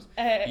sometimes.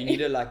 You need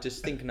to like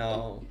just think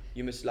now.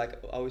 You must like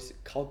always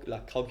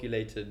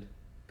calculated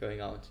going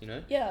out.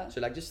 Yeah.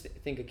 So like just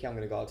think, okay, I'm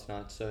gonna go out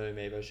tonight, so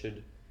maybe I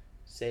should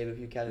save a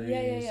few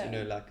calories.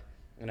 Yeah. Like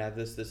I'm gonna have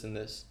this, this, and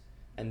this,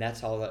 and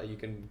that's how that you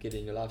can get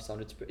in your lifestyle.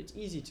 It's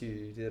easy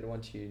to do that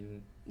once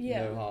you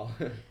know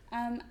how.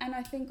 And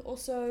I think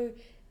also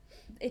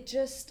it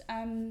just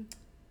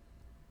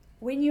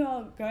when you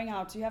are going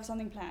out, you have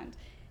something planned.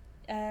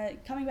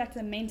 Coming back to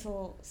the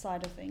mental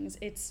side of things,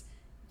 it's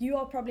you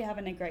are probably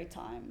having a great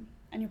time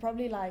and you're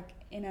probably like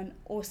in an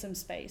awesome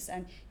space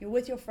and you're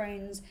with your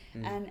friends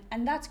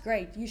and that's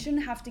great. You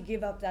shouldn't have to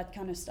give up that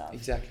kind of stuff.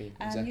 Exactly.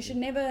 You should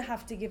never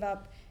have to give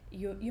up.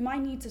 You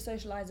might need to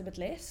socialize a bit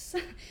less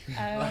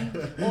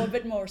or a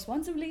bit more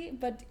responsibly,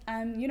 but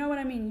you know what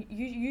I mean.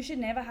 You should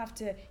never have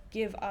to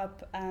give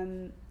up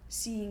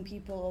seeing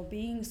people or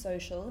being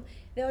social.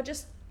 There are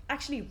just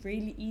actually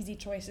really easy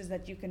choices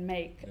that you can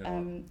make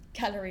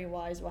calorie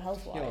wise or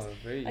health wise,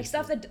 very like easy.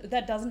 stuff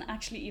that doesn't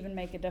actually even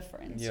make a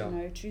difference.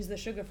 Yeah. Choose the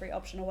sugar-free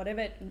option or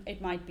whatever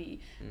it might be,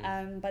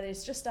 but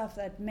it's just stuff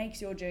that makes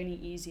your journey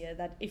easier,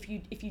 that if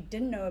you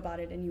didn't know about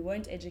it and you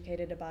weren't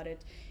educated about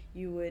it,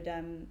 you would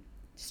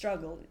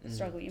struggle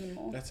even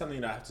more. That's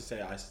something that I have to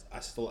say. I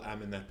still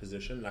am in that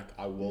position. Like,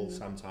 I will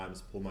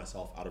sometimes pull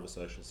myself out of a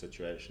social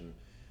situation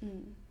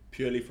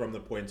purely from the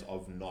point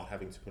of not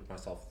having to put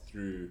myself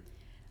through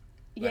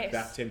like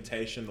that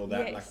temptation or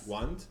that like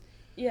want.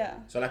 Yeah.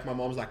 So like my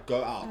mom's like,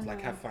 go out,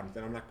 like have fun.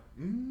 Then I'm like,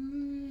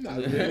 I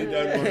really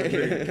don't want to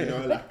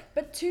drink, like.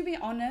 But to be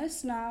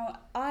honest, now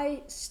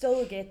I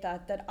still get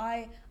that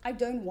I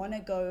don't want to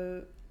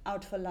go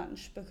out for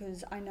lunch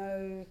because I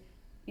know,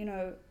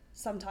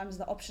 sometimes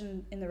the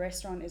option in the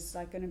restaurant is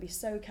like going to be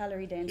so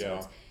calorie dense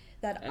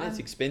that and it's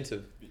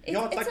expensive.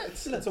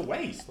 It's a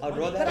waste. I'd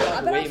rather but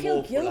have I way feel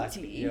more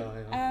guilty, for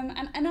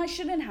like, and I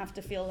shouldn't have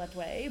to feel that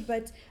way.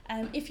 But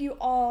if you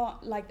are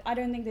like, I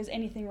don't think there's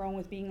anything wrong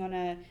with being on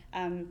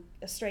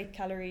a straight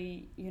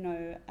calorie,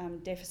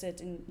 deficit,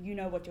 and you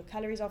know what your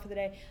calories are for the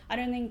day. I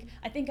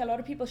think a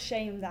lot of people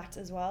shame that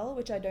as well,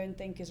 which I don't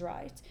think is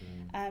right.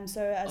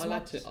 So as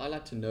I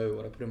like to know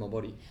what I put in my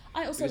body.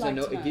 I also because like I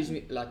know to know. it gives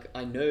me like,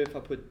 I know if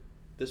I put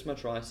this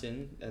much rice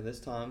in at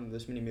this time,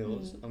 this many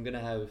meals, I'm gonna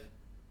have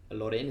a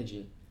lot of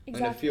energy. Exactly.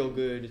 I'm gonna feel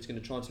good. It's gonna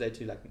translate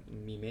to like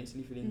me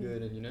mentally feeling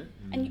good, and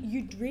And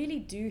you really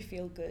do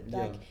feel good.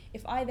 Like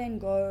if I then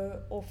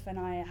go off and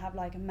I have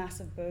like a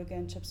massive burger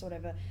and chips or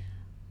whatever,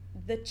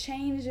 the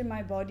change in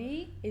my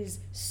body is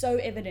so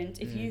evident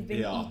if you've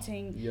been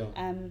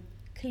eating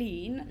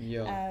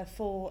clean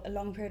for a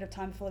long period of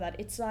time before that.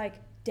 It's like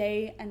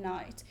day and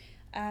night.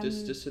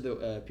 Just so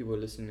the people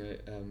listening,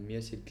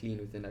 Mia said clean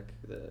within like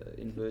the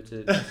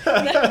inverted. Just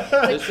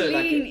so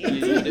like clean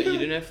you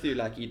don't have to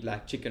like eat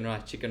like chicken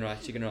rice.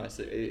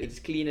 It's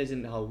clean as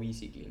in how we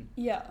see clean.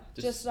 Yeah,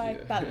 just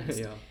like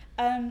balanced.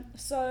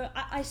 So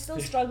I still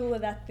struggle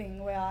with that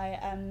thing where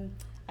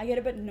I get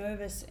a bit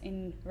nervous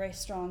in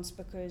restaurants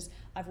because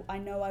I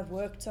know I've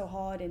worked so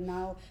hard and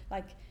now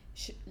like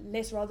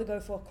let's rather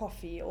go for a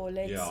coffee or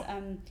let's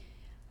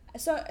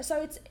So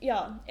it's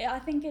I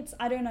think it's,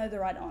 I don't know the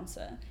right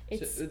answer.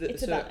 It's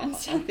a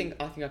balance. I think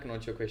I can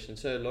answer your question.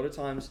 So a lot of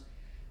times,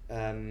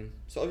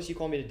 so obviously you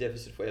can't be in a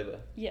deficit forever.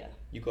 Yeah.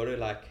 You got to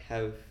like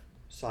have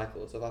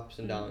cycles of ups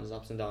and downs.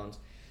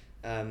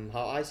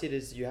 How I see it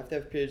is you have to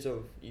have periods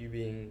of you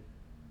being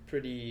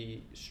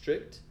pretty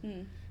strict,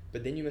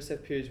 but then you must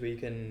have periods where you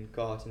can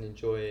go out and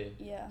enjoy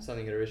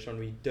something at a restaurant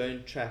where you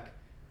don't track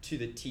to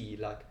the T,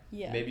 like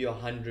maybe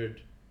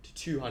 100 to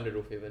 200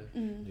 or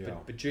even.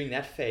 But during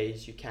that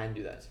phase you can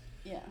do that.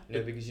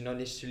 Because you're not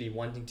necessarily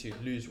wanting to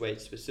lose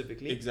weight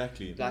specifically.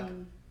 Exactly.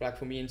 Like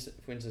for me,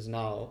 for instance,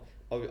 now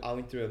I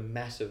went through a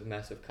massive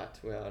cut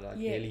where I like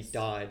nearly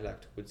died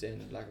like towards the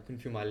end, like I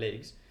couldn't feel my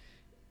legs,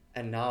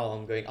 and now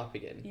I'm going up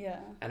again.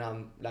 And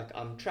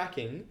I'm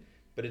tracking,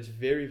 but it's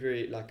very,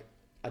 very like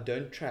I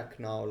don't track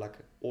now like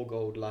all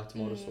gold light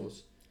tomato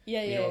sauce.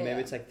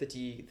 Maybe it's like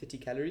 30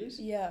 calories.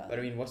 But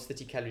I mean, what's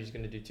 30 calories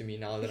going to do to me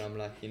now that I'm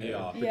like, But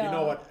you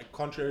know what?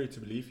 Contrary to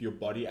belief, your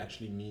body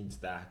actually needs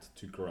that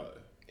to grow.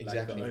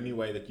 Exactly. Like the only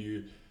way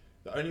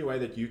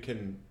that you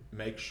can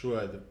make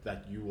sure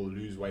that you will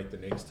lose weight the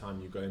next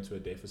time you go into a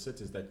deficit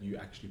is that you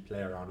actually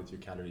play around with your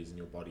calories in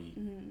your body,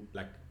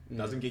 like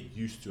doesn't get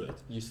used to it.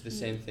 Used to the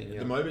same thing. Yeah.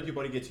 The moment your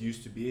body gets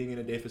used to being in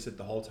a deficit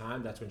the whole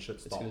time, that's when shit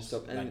It's stops. gonna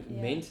stop, and Like,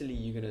 mentally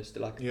you're gonna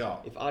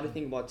if I had to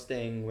think about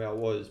staying where I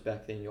was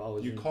back then, I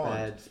was You in can't.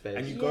 bad space.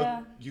 and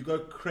Yeah. you go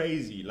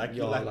crazy. Like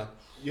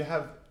you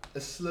have a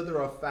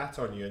slither of fat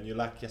on you, and you're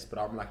like, yes, but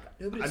I'm like,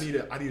 No, but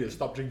I need to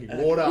stop drinking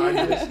water. I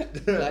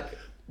need to like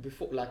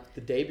before, like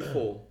the day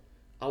before,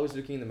 I was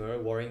looking in the mirror,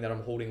 worrying that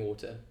I'm holding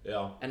water,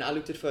 yeah. and I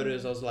looked at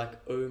photos. I was like,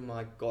 oh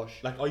my gosh,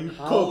 Like, are you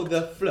how cooked?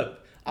 the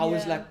flip? I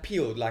was Yeah. like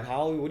peeled. Like,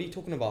 how? What are you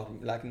talking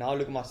about? Like, now I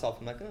look at myself.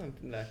 I'm like, oh,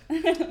 like,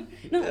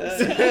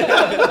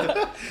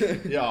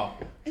 Yeah.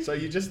 So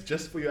you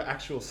just for your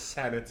actual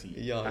sanity,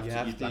 Yeah, have you to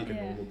have eat to- like a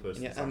Yeah. normal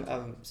person. yeah.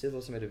 sometimes. Seth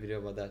also made a video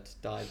about that.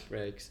 Diet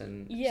breaks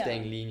and Yeah.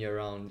 staying lean year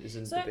round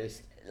isn't So- the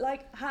best.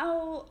 Like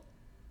how,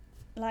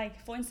 like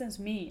for instance,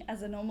 me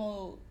as a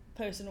normal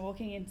person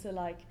walking into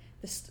like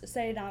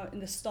say now in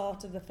the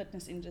start of the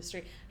fitness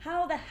industry,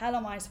 how the hell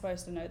am I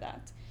supposed to know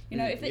that? You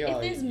know, if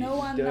there's no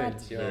one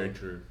that Very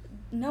true.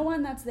 no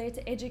one that's there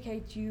to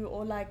educate you,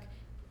 or like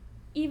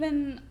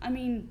even, I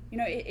mean, you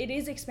know, it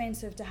is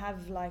expensive to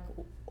have like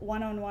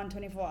one-on-one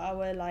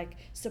 24-hour like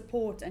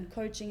support and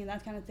coaching and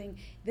that kind of thing.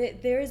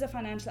 There is a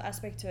financial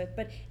aspect to it,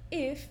 but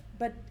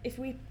if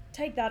we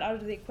take that out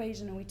of the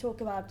equation and we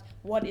talk about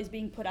what is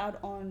being put out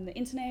on the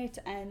internet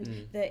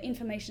and the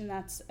information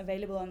that's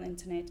available on the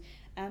internet,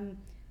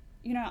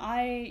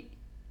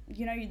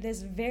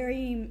 there's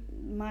very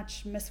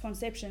much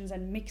misconceptions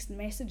and mixed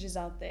messages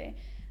out there.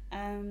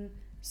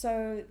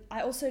 So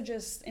I also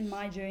just, in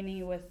my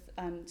journey with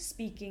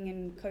speaking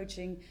and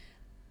coaching,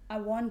 I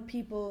want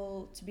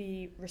people to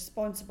be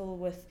responsible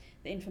with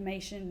the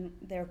information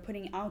they're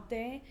putting out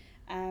there,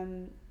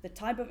 the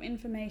type of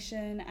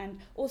information, and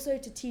also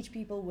to teach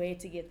people where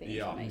to get the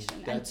information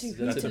and That's who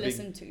a to big-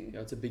 listen to. Yeah,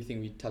 it's a big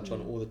thing we touch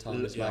on all the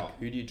time. It's Yeah. like,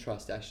 who do you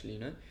trust actually? You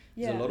know,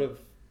 Yeah. there's a lot of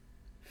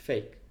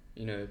fake,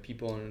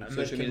 people on And they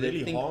social can media. really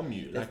they think, harm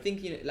you. they Like,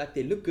 think like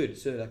they look good,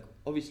 so like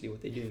obviously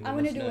what they're doing. I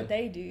want to do what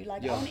they do.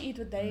 Like Yeah. I want to eat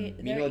what they're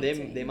Meanwhile,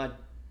 eating. they might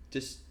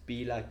just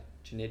be like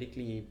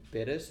genetically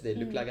better, so they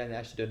look like that and they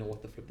actually don't know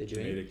what the flip they're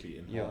doing. genetically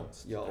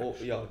enhanced. Yeah,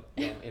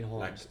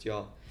 enhanced.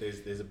 Yeah,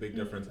 There's a big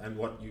difference, and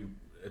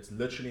it's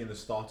literally in the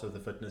start of the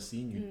fitness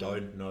scene. You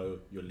don't know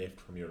your left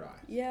from your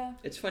right. Yeah.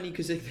 it's funny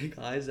because like, the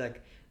guys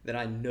like that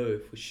I know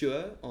for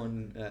sure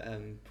on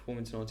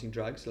performance enhancing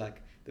drugs,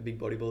 like the big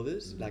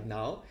bodybuilders. Like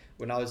now,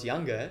 when I was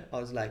younger, I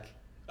was like,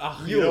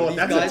 You know what? these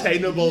That's guys-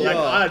 attainable. Like,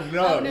 yeah. I I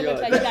know. wanna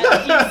look Yeah. like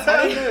that.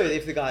 I don't know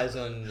if the guy's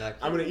on like.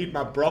 I'm gonna eat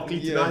my broccoli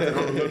tonight, and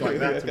I'm gonna look like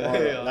that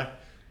tomorrow. Yeah. Like,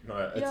 no,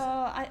 it's,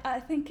 Yeah, I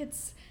think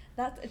it's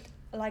that.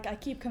 Like I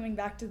keep coming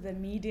back to the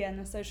media and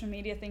the social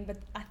media thing, but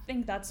I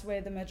think that's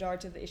where the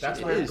majority of the issue That's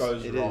is. where it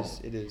goes It wrong.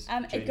 is. It is.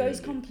 It goes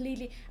genuinely.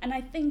 completely, and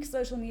I think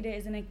social media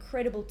is an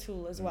incredible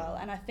tool as well,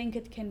 and I think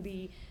it can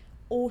be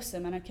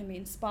awesome and it can be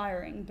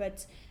inspiring,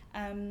 but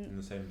in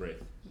the same breath.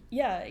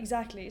 yeah,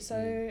 exactly.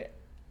 So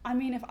I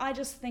mean, if I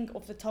just think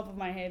off the top of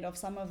my head of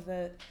some of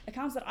the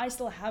accounts that I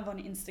still have on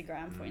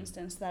Instagram, for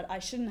instance, that I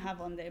shouldn't have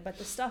on there, but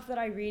the stuff that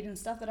I read and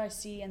stuff that I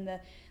see, and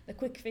the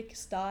quick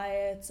fix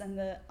diets and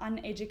the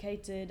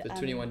uneducated The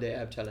 21-day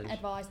ab challenge.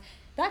 advice,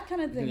 that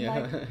kind of thing, Yeah.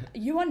 like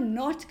you are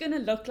not going to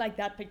look like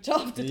that picture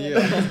after today.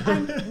 Yeah.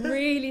 I'm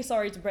really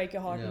sorry to break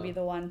your heart and Yeah. be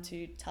the one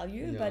to tell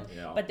you, Yeah. but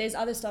Yeah. but there's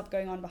other stuff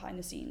going on behind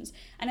the scenes.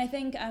 And I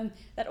think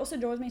that also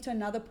draws me to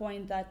another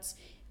point that's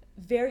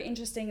very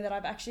interesting that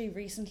I've actually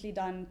recently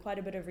done quite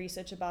a bit of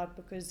research about,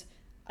 because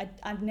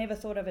I've never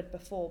thought of it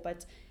before.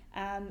 But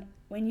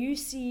when you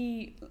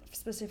see,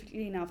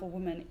 specifically now for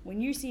women,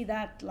 when you see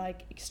that like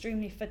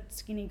extremely fit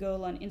skinny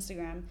girl on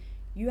Instagram,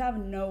 you have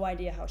no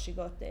idea how she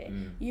got there.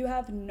 You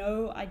have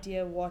no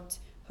idea what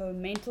her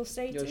mental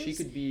state is. She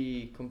could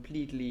be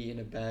completely in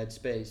a bad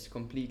space,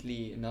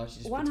 completely, and now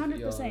she's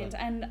 100%.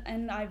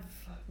 And I've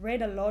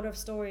read a lot of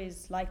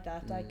stories like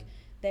that. Like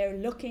they're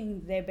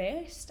looking their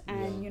best,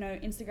 and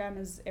Instagram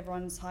is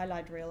everyone's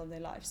highlight reel of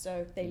their life.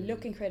 So they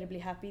look incredibly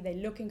happy, they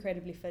look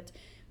incredibly fit,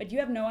 but you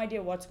have no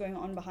idea what's going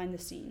on behind the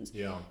scenes.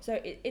 Yeah. So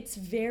it's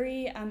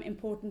very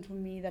important for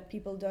me that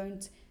people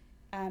don't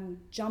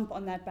jump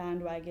on that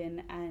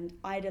bandwagon and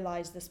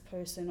idolize this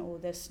person or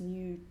this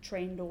new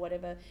trend or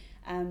whatever,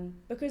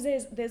 because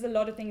there's a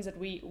lot of things that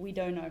we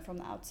don't know from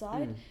the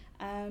outside.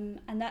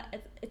 And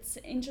that it's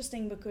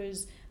interesting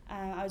because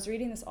I was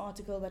reading this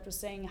article that was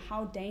saying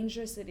how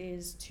dangerous it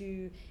is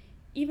to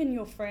even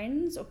your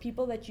friends or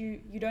people that you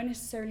don't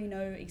necessarily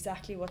know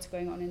exactly what's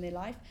going on in their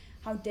life,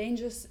 how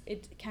dangerous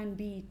it can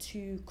be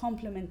to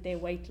compliment their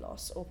weight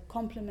loss or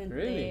compliment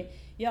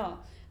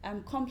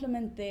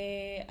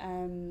their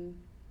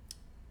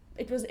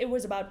it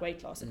was about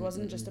weight loss. It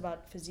wasn't just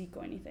about physique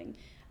or anything.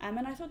 And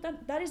I thought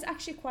that is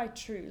actually quite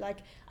true. Like,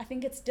 I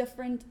think it's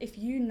different if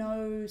you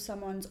know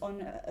someone's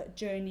on a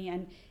journey,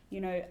 and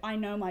I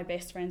know my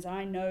best friends, and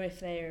I know if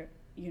they're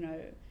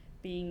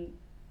being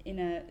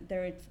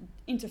they're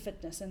into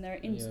fitness, and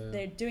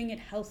they're doing it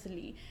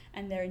healthily,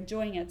 and they're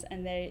enjoying it,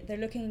 and they're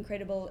looking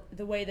incredible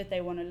the way that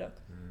they want to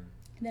look.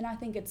 Then I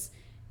think it's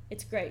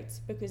great,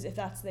 because if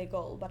that's their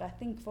goal. But I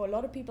think for a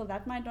lot of people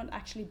that might not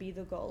actually be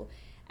the goal.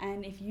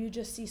 And if you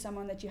just see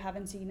someone that you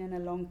haven't seen in a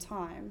long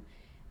time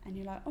and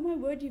you're like, oh my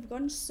word, you've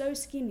gotten so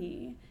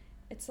skinny,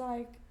 it's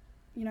like,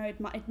 you know, it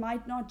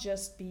might not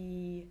just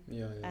be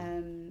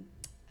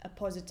a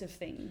positive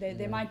thing.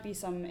 There might be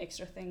some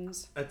extra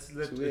things. It's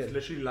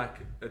literally like,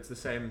 it's the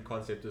same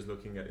concept as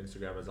looking at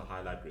Instagram as a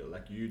highlight reel.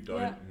 Like, you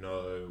don't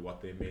know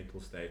what their mental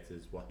state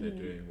is, what they're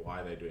doing,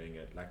 why they're doing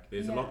it. Like,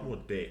 there's a lot more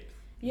depth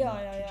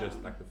to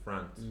just like the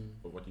front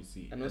of what you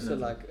see. And also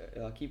like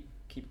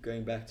keep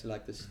going back to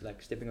like this,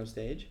 like stepping on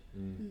stage.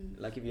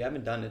 Like if you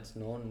haven't done it,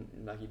 no one,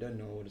 like you don't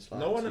know what it's like.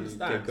 No one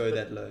understands. Go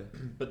that low.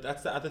 But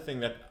that's the other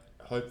thing that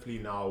hopefully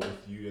now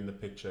with you in the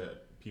picture,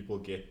 people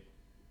get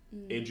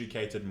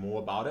educated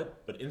more about it.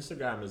 But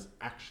Instagram is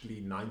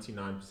actually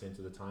 99%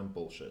 of the time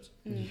bullshit.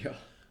 Yeah.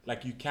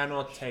 Like, you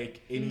cannot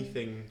take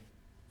anything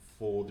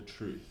for the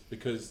truth,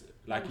 because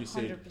like you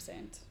said,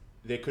 100%.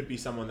 there could be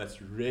someone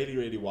that's really,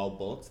 really well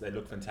built, they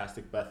look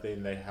fantastic, but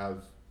then they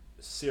have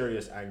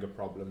serious anger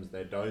problems,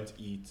 they don't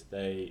eat,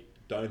 they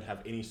don't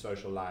have any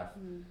social life,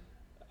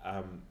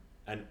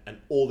 and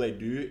all they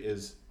do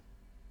is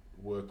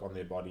work on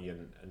their body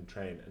and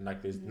train, and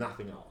like there's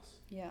nothing else.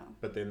 Yeah.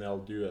 But then they'll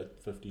do a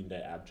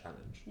 15-day ab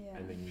challenge, Yeah.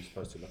 and then you're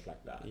supposed to look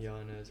like that. Yeah,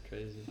 I know, it's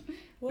crazy.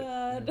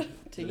 What?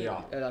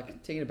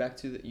 Taking it back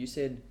to you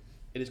said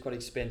it is quite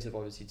expensive,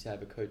 obviously, to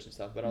have a coach and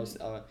stuff. But I was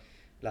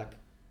like,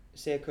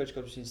 say a coach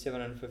costs between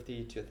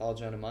 750 to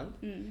 1,000 rand a month.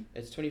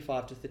 It's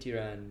 25 to 30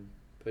 rand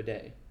per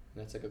day.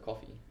 And that's like a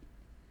coffee.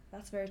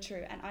 That's very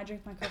true. And I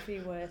drink my coffee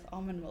with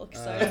almond milk,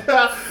 so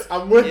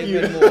I'm with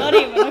you. not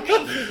even a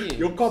coffee.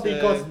 Your coffee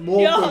costs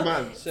more per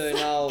month. So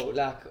now,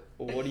 like,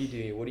 what are you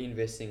doing? What are you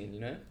investing in, you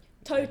know?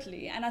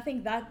 Totally. And I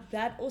think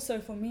that also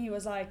for me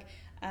was like,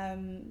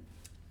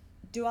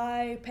 do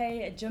I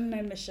pay a gym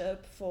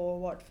membership for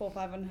what,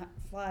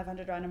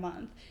 500 rand a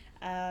month?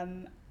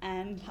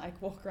 And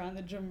like walk around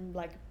the gym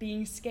like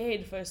being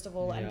scared first of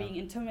all and being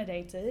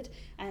intimidated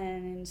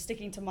and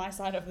sticking to my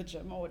side of the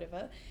gym or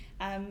whatever.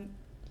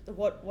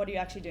 What are you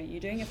actually doing? You're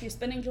doing a few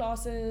spinning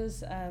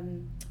classes,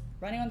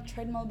 running on the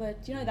treadmill,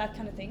 but you know, that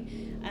kind of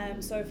thing.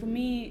 So for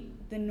me,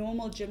 the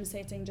normal gym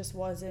setting just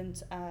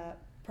wasn't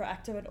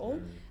proactive at all,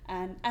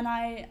 and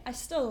I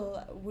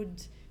still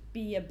would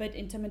be a bit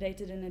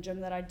intimidated in a gym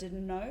that I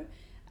didn't know.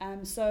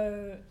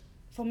 So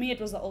for me,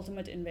 it was the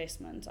ultimate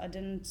investment. I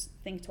didn't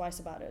think twice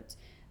about it.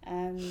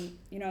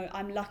 You know,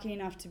 I'm lucky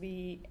enough to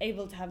be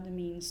able to have the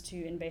means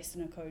to invest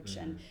in a coach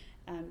and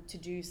to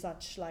do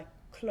such like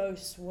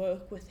close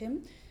work with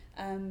him.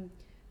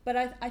 But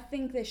I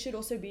think there should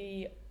also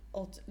be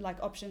like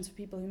options for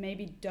people who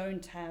maybe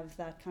don't have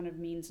that kind of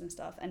means and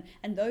stuff.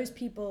 And those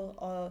people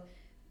are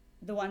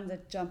the ones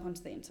that jump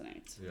onto the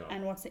internet. Yeah.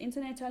 And what's the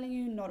internet telling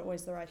you? Not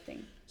always the right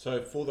thing.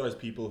 So for those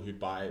people who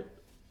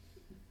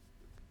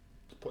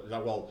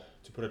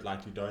to put it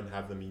lightly, don't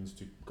have the means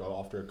to go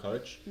after a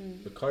coach,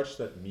 the coach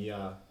that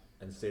Mia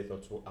and Seth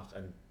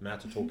and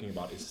Matt are talking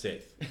about is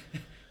Seth.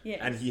 Yes.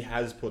 And he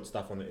has put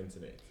stuff on the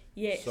internet.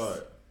 Yes.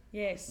 So,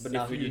 yes. But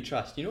now who do you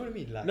trust? You know what I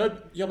mean? Like, no,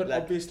 yeah, but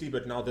like, obviously,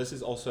 but now this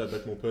is also a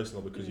bit more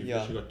personal because you've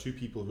actually got two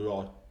people who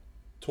are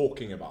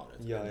talking about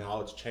it and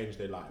how it's changed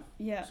their life.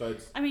 Yeah. So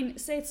it's, I mean,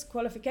 Seth's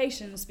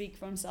qualifications speak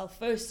for himself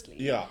firstly.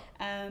 Yeah.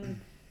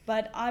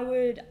 But I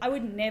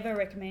would never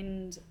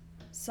recommend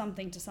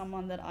something to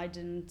someone that I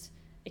didn't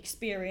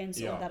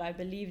experience or that I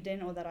believed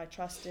in or that I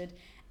trusted.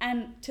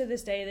 And to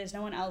this day, there's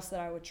no one else that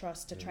I would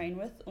trust to train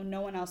with, or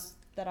no one else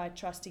that I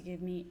trust to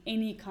give me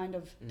any kind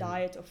of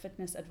diet or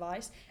fitness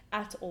advice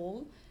at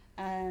all.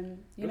 You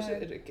know,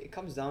 it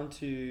comes down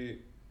to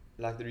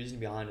like the reason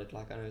behind it.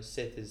 Like I know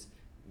Seth is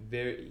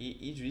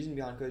his reason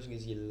behind coaching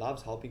is he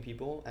loves helping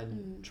people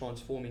and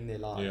transforming their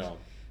lives. Yeah.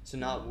 So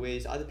now,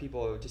 whereas other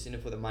people are just in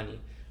it for the money,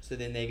 so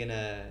then they're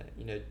gonna,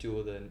 you know, do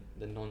all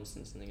the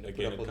nonsense and they're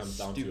gonna put up all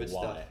the stupid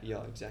stuff.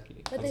 Yeah,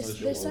 exactly. But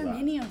there's so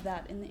many of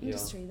that in the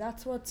industry.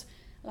 That's what,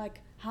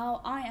 like,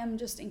 how I am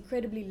just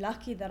incredibly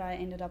lucky that I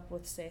ended up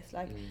with Seth.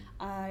 Like,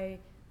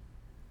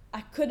 I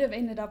could have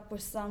ended up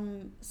with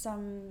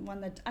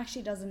someone that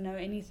actually doesn't know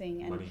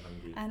anything and money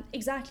hungry. And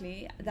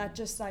exactly that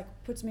just like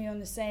puts me on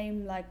the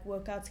same like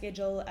workout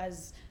schedule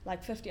as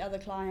like 50 other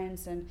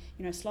clients, and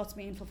you know, slots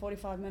me in for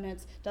 45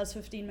 minutes, does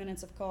 15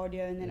 minutes of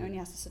cardio, and then only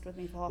has to sit with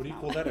me for half What do an you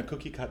hour. call that? A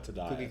cookie cutter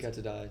diet? Cookie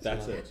cutter diet.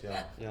 That's it,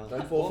 yeah. Don't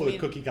Well, fall for the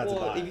cookie cutter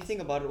diet. If you think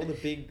about it, all the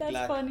big That's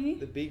like funny.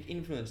 the big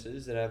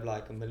influencers that have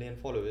like 1 million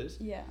followers,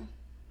 Yeah.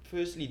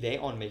 firstly, they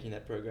aren't making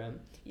that program.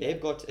 Yeah.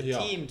 They've got a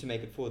team to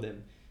make it for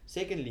them.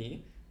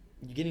 Secondly,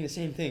 you're getting the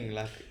same thing.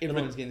 Like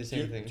everyone's getting the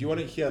same thing. Do you want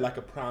to hear like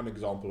a prime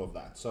example of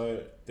that?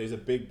 So there's a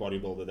big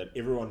bodybuilder that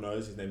everyone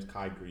knows. His name's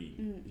Kai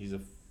Green. He's a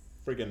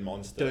friggin'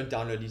 monster. Don't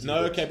download these.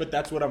 No, ebooks. okay, but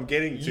that's what I'm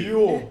getting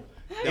to.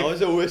 That was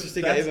the worst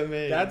thing I ever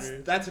made.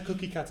 That's a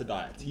cookie cutter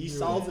diet. He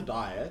sells a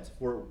diet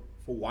for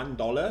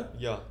 $1.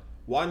 Yeah.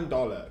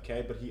 $1,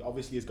 okay, but he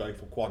obviously is going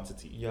for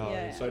quantity. Yeah.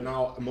 Yeah. So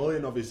now 1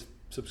 million of his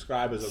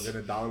subscribers are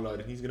going to download,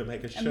 and he's going to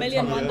make a shit $1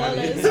 million ton of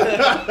money.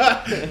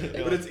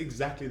 $1. But it's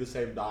exactly the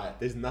same diet.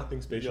 There's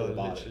nothing special Yeah,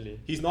 about literally. it.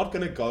 He's not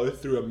going to go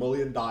through 1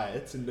 million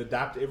diets and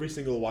adapt every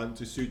single one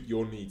to suit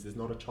your needs. There's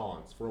not a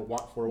chance for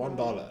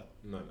 $1.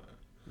 No.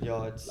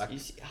 Yeah, it's Like- you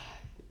see,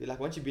 like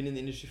once you've been in the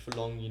industry for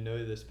long, you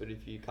know this. But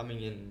if you're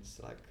coming in, it's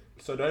like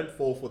So don't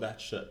fall for that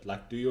shit.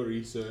 Like, do your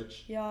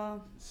research, Yeah.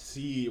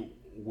 see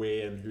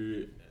where and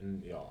who,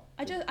 and yeah.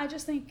 I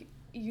just think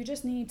you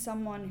just need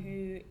someone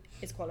who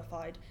is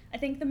qualified. I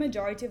think the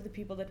majority of the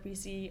people that we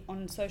see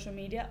on social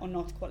media are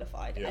not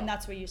qualified, Yeah. and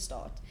that's where you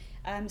start.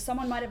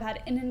 Someone might have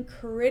had an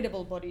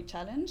incredible body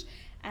challenge,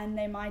 and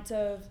they might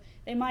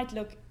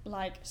look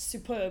like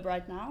superb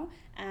right now,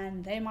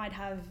 and they might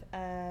have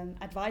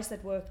advice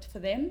that worked for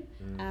them,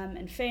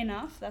 and fair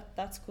enough,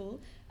 that's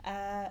cool.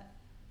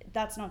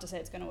 That's not to say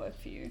it's going to work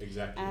for you.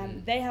 Exactly.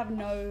 They have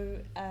no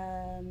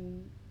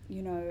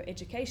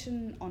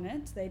education on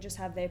it. They just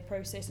have their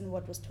process and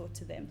what was taught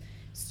to them.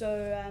 So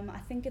I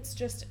think it's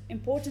just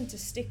important to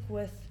stick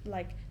with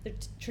like the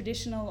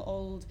traditional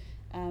old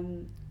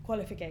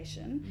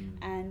qualification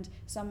and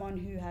someone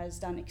who has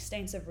done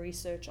extensive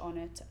research on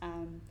it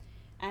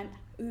and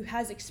who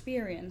has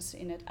experience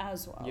in it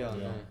as well.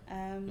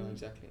 No,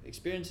 exactly.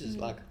 Experience is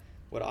like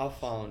what I've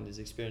found is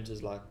experience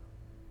is like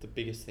the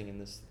biggest thing in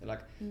this.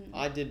 Like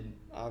I've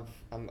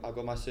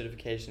got my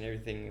certification and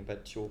everything,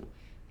 but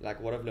like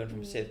what I've learned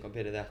from Seth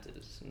compared to that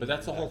is. But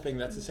that's the whole thing.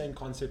 That's the same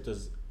concept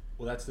as,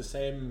 well, that's the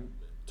same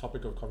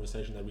topic of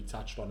conversation that we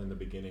touched on in the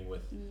beginning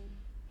with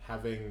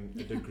having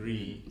a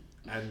degree,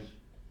 and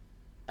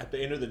at the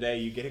end of the day,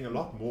 you're getting a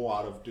lot more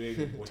out of doing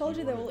what Told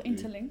you they're wanna all do.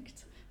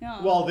 interlinked.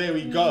 Yeah. Well, there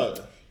we go.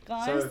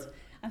 Guys, So-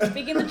 I'm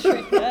speaking the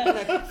truth here.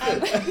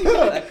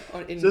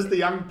 Just the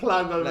young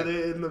plug over like-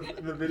 there in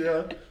the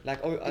video. Like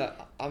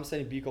I'm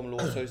studying BCom law,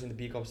 so it's in the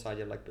BCom side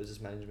you have like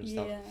business management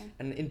stuff, Yeah.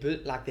 and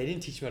like they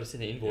didn't teach me how to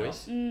send an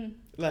invoice. Mm.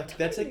 Like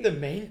that's like the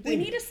main thing.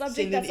 We need a subject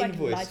Send that's an like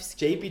invoice. life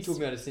JP skills. taught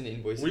me how to send an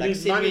invoice. We like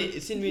need money.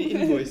 send me an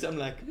invoice. I'm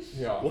like,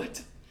 Yeah.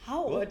 what?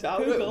 How? What? How?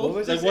 Google. What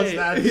was I Like, what's saying?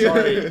 that?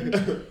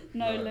 Sorry.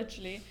 No, No.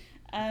 literally.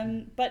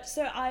 But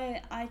so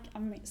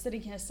I'm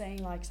sitting here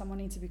saying like someone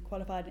needs to be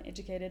qualified and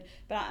educated,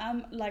 but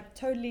I'm like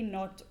totally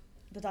not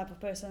the type of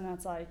person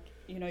that's like,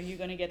 you're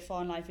going to get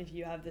far in life if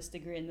you have this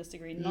degree and this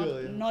degree.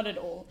 Not at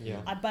all.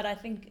 Yeah. But I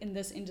think in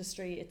this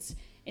industry,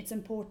 it's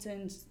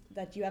important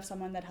that you have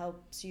someone that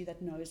helps you,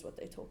 that knows what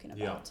they're talking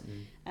about.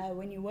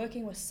 When you're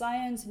working with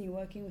science and you're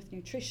working with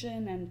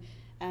nutrition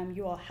and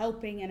you are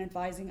helping and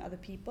advising other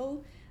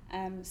people,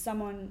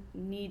 someone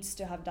needs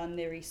to have done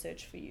their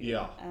research for you.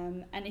 Yeah.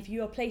 And if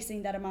you are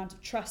placing that amount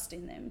of trust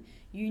in them,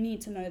 you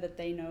need to know that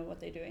they know what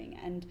they're doing.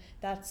 And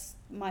that's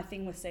my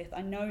thing with Seth.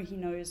 I know he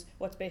knows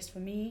what's best for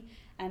me,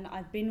 and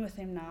I've been with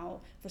him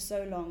now for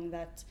so long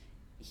that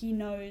he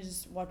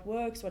knows what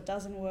works, what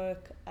doesn't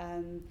work,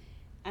 and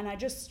I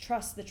just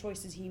trust the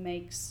choices he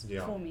makes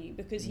for me,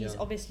 because he's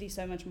obviously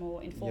so much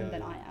more informed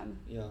than I am.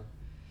 Yeah.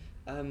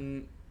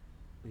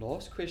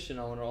 Last question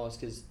I want to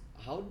ask is,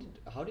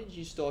 how did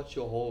you start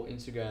your whole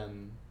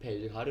Instagram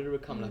page? How did it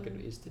become like it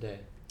is today?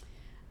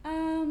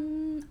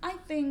 I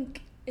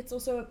think it's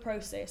also a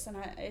process, and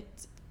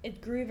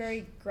it grew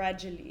very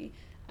gradually.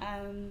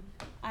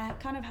 I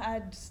kind of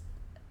had,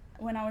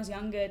 when I was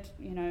younger,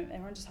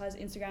 everyone just has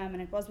Instagram,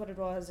 and it was what it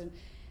was, and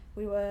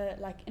we were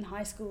like in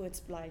high school.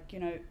 It's like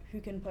who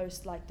can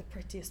post like the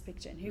prettiest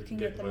picture and who can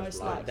get the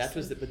most likes. That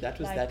was like,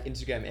 that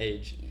Instagram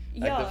age.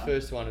 Like yeah. the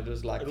first one, it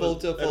was like It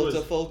was- filter. Yeah. It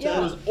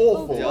was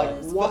awful. Yeah, Like,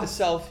 Filters, what?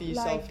 selfie,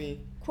 like, selfie.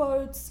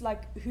 quotes,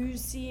 like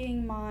who's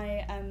seeing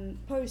my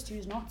post,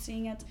 who's not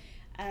seeing it.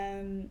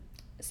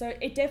 So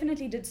it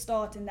definitely did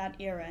start in that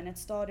era, and it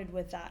started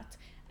with that.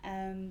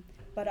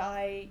 But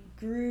I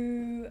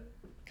grew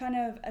kind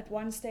of, at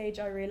one stage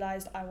I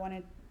realized I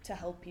wanted to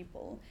help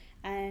people,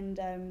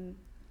 and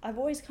I've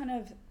always kind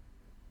of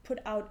put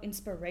out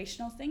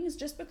inspirational things,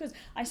 just because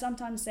I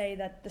sometimes say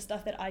that the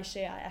stuff that I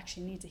share I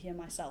actually need to hear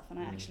myself, and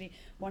I actually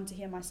want to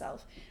hear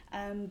myself.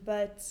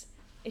 But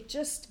it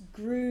just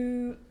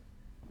grew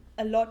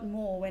a lot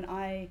more when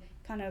I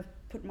kind of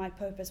put my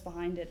purpose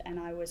behind it, and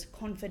I was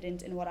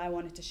confident in what I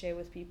wanted to share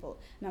with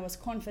people, and I was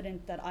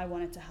confident that I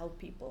wanted to help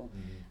people.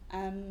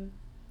 And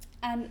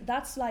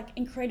that's like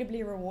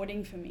incredibly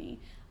rewarding for me.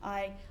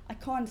 I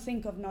can't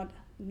think of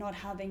not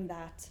having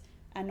that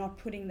and not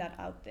putting that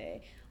out there.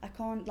 I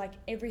can't, like,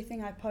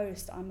 everything I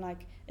post, I'm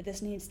like,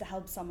 this needs to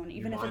help someone,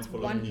 even if it's mindful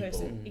of one people.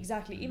 person.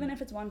 Exactly, even if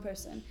it's one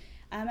person.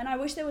 And I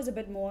wish there was a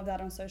bit more of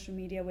that on social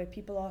media, where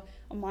people are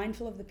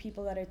mindful of the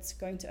people that it's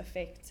going to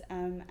affect,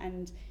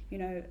 and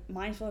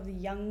mindful of the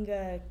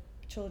younger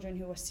children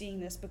who are seeing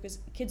this, because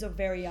kids are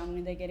very young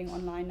when they're getting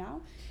online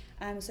now.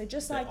 So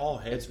just like,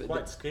 It's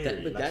quite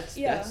scary. But like,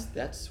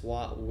 that's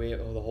where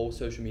the whole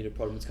social media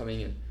problem is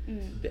coming in.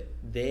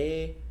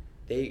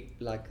 They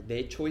like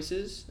their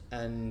choices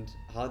and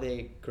how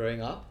they're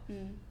growing up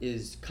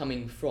is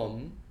coming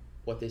from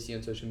what they see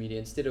on social media,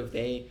 instead of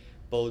they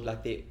build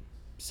like their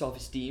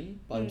self-esteem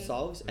by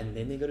themselves, and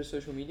then they go to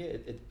social media.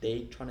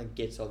 They trying to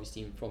get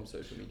self-esteem from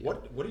social media.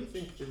 What do you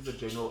think is the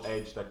general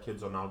age that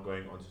kids are now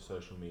going onto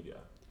social media?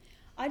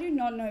 I do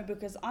not know,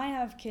 because I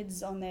have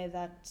kids on there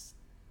that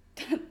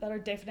are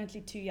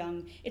definitely too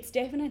young. It's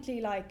definitely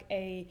like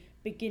a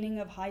beginning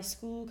of high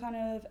school kind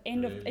of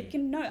end of it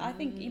can I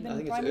think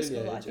even primary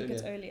school. I think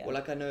it's earlier. Well,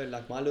 like I know,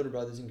 like my little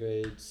brother's in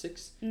grade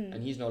 6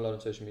 and he's not allowed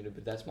on social media,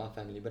 but that's my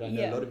family. But I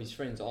know a lot of his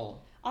friends are.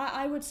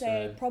 I would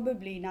say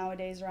probably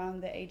nowadays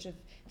around the age of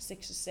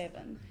 6 or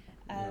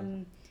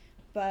 7.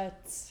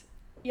 But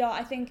yeah,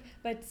 I think,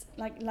 but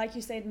like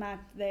you said,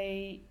 Matt,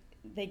 they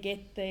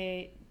get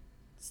their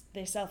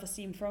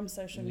self-esteem from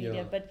social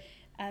media, but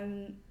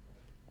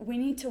we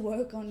need to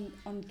work on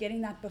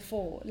getting that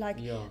before,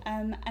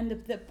 and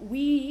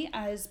we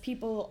as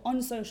people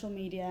on social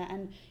media,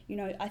 and you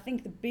know, I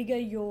think the bigger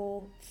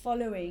your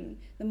following,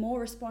 the more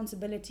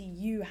responsibility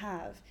you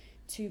have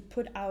to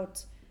put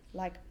out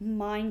like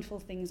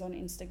mindful things on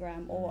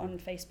Instagram or on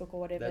Facebook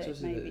or whatever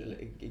it may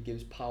be. It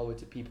gives power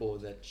to people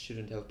that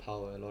shouldn't have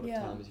power a lot of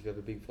times if you have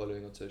a big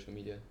following on social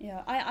media.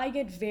 Yeah, I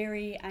get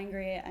very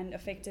angry and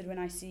affected when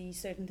I see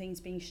certain things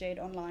being shared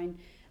online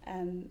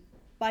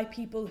by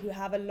people who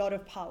have a lot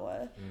of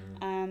power.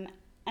 And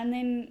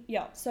then,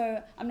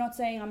 so I'm not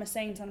saying I'm a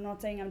saint, I'm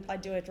not saying I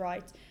do it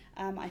right.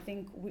 I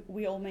think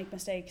we all make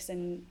mistakes,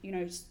 and, you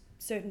know,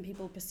 certain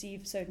people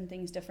perceive certain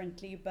things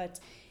differently, but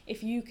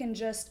if you can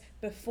just,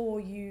 before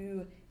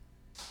you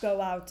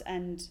go out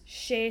and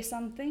share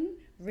something,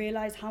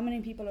 realize how many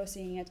people are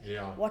seeing it,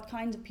 what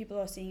kinds of people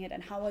are seeing it,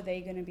 and how are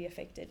they going to be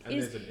affected. And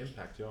there's an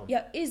impact,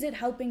 is it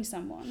helping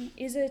someone?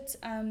 Is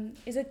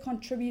it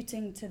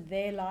contributing to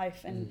their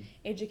life and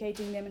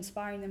educating them,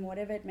 inspiring them,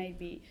 whatever it may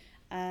be?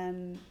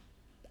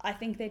 I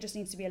think there just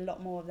needs to be a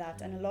lot more of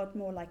that, and a lot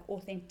more like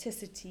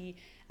authenticity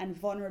and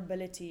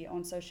vulnerability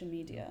on social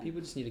media.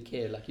 People just need to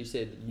care, like you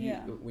said.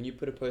 When you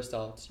put a post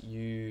out,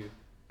 you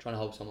trying to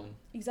help someone.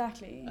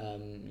 Exactly.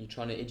 You're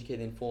trying to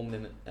educate, inform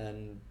them,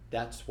 and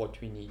that's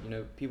what we need. You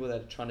know, people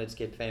that are trying to just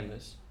get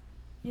famous.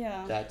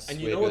 Yeah. That's and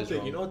you know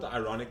what the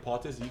ironic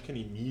part is? You can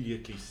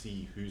immediately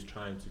see who's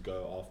trying to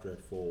go after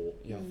it for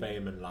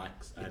fame and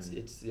likes, and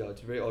it's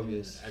very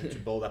obvious. And to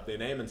build up their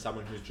name, and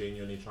someone who's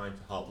genuinely trying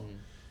to help.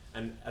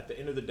 And at the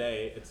end of the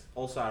day, it's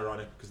also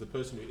ironic because the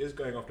person who is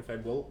going after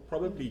fame will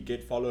probably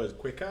get followers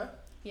quicker.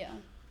 Yeah.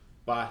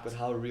 But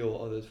how real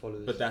are those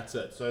followers? But that's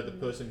it. So the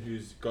person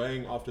who's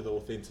going after the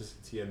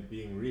authenticity and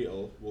being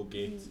real will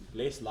get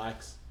less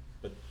likes,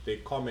 but their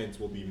comments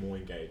will be more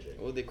engaging.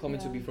 Or their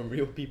comments will be from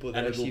real people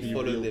that actually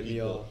follow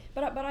them.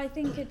 But I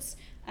think it's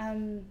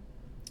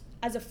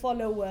as a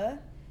follower,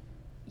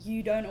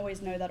 you don't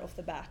always know that off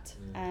the bat.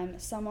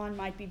 Someone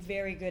might be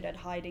very good at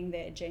hiding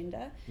their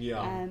agenda.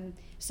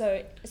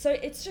 So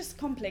it's just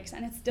complex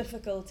and it's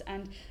difficult,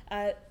 and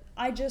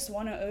I just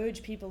want to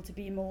urge people to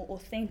be more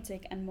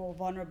authentic and more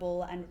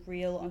vulnerable and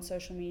real on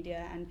social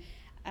media.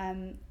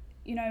 And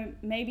you know,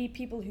 maybe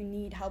people who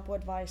need help or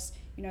advice,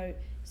 you know,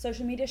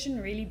 social media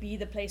shouldn't really be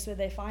the place where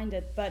they find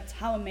it, but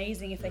how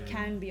amazing if they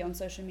can be on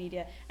social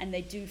media and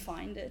they do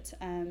find it.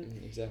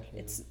 Exactly.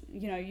 It's,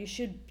 you know, you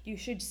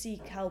should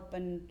seek help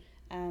and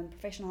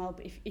professional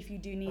help if you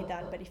do need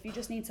that. But if you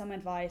just need some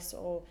advice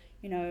or,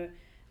 you know,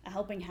 a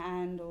helping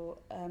hand or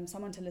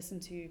someone to listen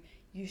to,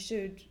 you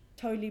should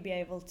totally be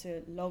able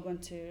to log on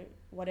to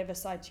whatever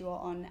site you are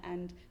on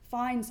and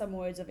find some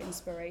words of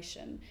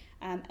inspiration,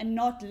 and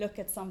not look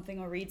at something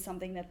or read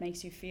something that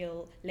makes you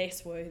feel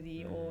less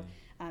worthy or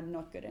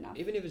not good enough.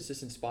 Even if it's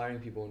just inspiring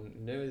people,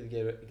 you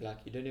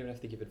don't even have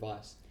to give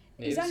advice.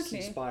 Exactly. If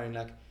it's inspiring,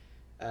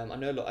 I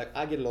know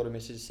I get a lot of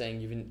messages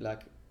saying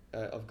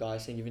of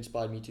guys saying you've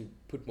inspired me to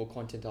put more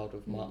content out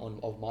of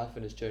my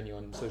fitness journey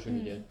on social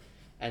media,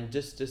 and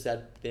just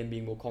that them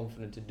being more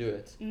confident to do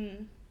it.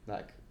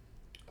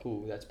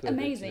 Cool, that's perfect.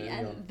 Amazing, you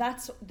know, and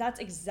that's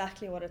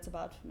exactly what it's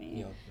about for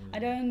me. I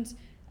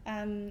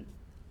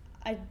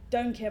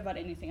don't care about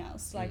anything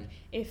else.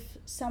 If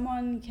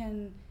someone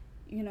can,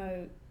 you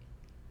know,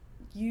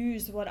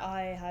 use what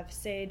I have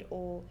said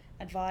or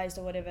advised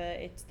or whatever,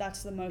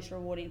 that's the most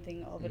rewarding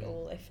thing of it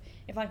all.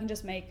 If I can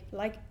just make,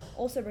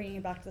 also bringing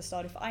it back to the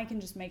start, if I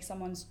can just make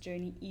someone's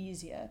journey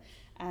easier,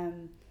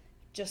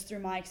 just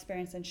through my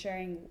experience and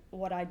sharing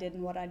what I did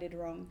and what I did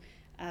wrong,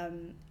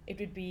 it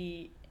would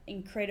be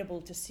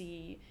incredible to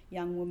see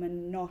young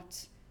women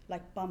not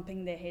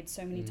bumping their heads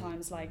so many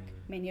times like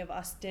many of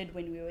us did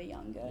when we were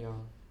younger.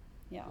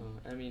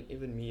 I mean,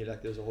 even me,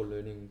 there's a whole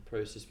learning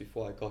process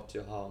before I got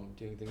to how I'm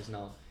doing things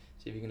now.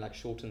 So if you can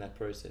shorten that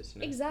process,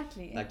 you know,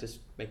 exactly, just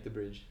make the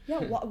bridge.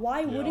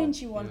 Why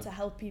wouldn't you want to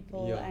help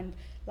people and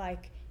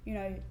you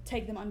know,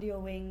 take them under your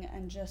wing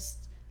and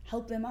just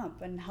help them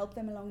up and help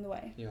them along the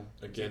way?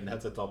 Again,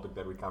 that's a topic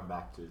that we come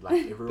back to.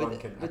 Everyone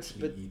can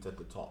actually eat at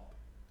the top.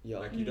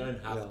 You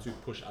don't have to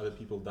push other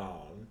people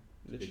down.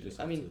 Literally.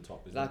 I mean,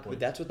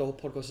 that's what the whole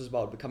podcast is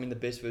about: becoming the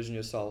best version of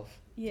yourself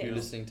through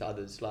listening to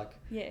others.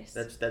 Yes,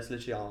 that's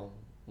literally our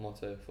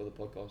motto for the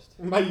podcast.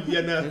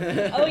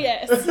 Oh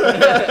yes.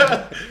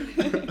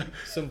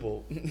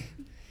 Simple.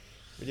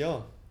 But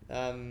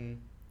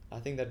I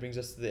think that brings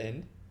us to the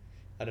end.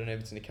 I don't know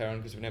if it's going to carry on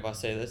because whenever I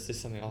say this, there's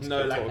something else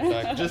No, to like, talk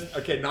like. just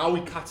okay. Now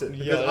we cut it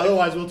because Yeah, like-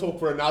 otherwise we'll talk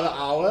for another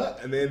hour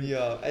and then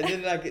Yeah, and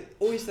then like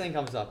always something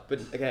comes up. But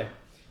okay,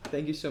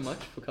 thank you so much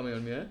for coming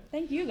on, Mia.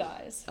 Thank you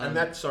guys. And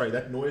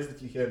that noise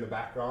that you hear in the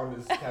background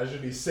is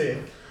casually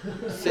Seth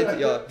Seth,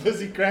 yeah,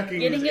 busy cracking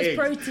Getting his his eggs.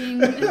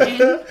 protein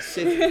in.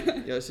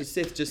 Seth, yeah. So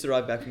Seth just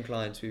arrived back from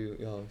clients who,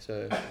 yeah.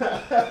 So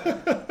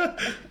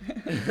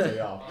So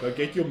yeah, go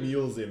get your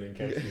meals in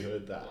case you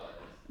heard that.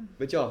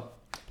 but yeah.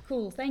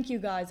 Cool. Thank you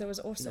guys. That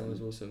was awesome. That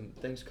was awesome.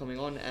 Thanks for coming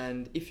on.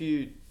 And if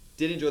you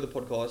did enjoy the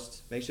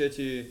podcast, make sure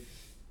to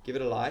give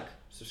it a like,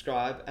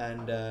 subscribe,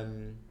 and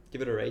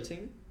give it a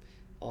rating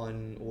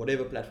on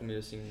whatever platform you're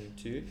listening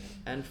to.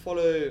 And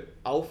follow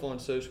Alpha on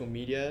social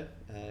media.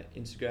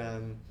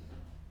 Instagram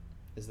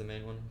is the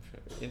main one.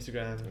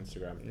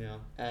 Instagram. Yeah.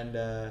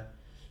 And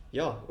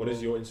yeah. What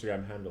is your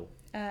Instagram handle?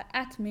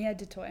 At Mia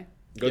Detoy.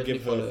 Go Definitely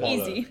give her a follow.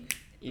 follow. Easy.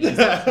 Easy.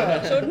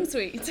 Short and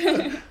sweet.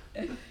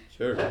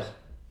 Sure.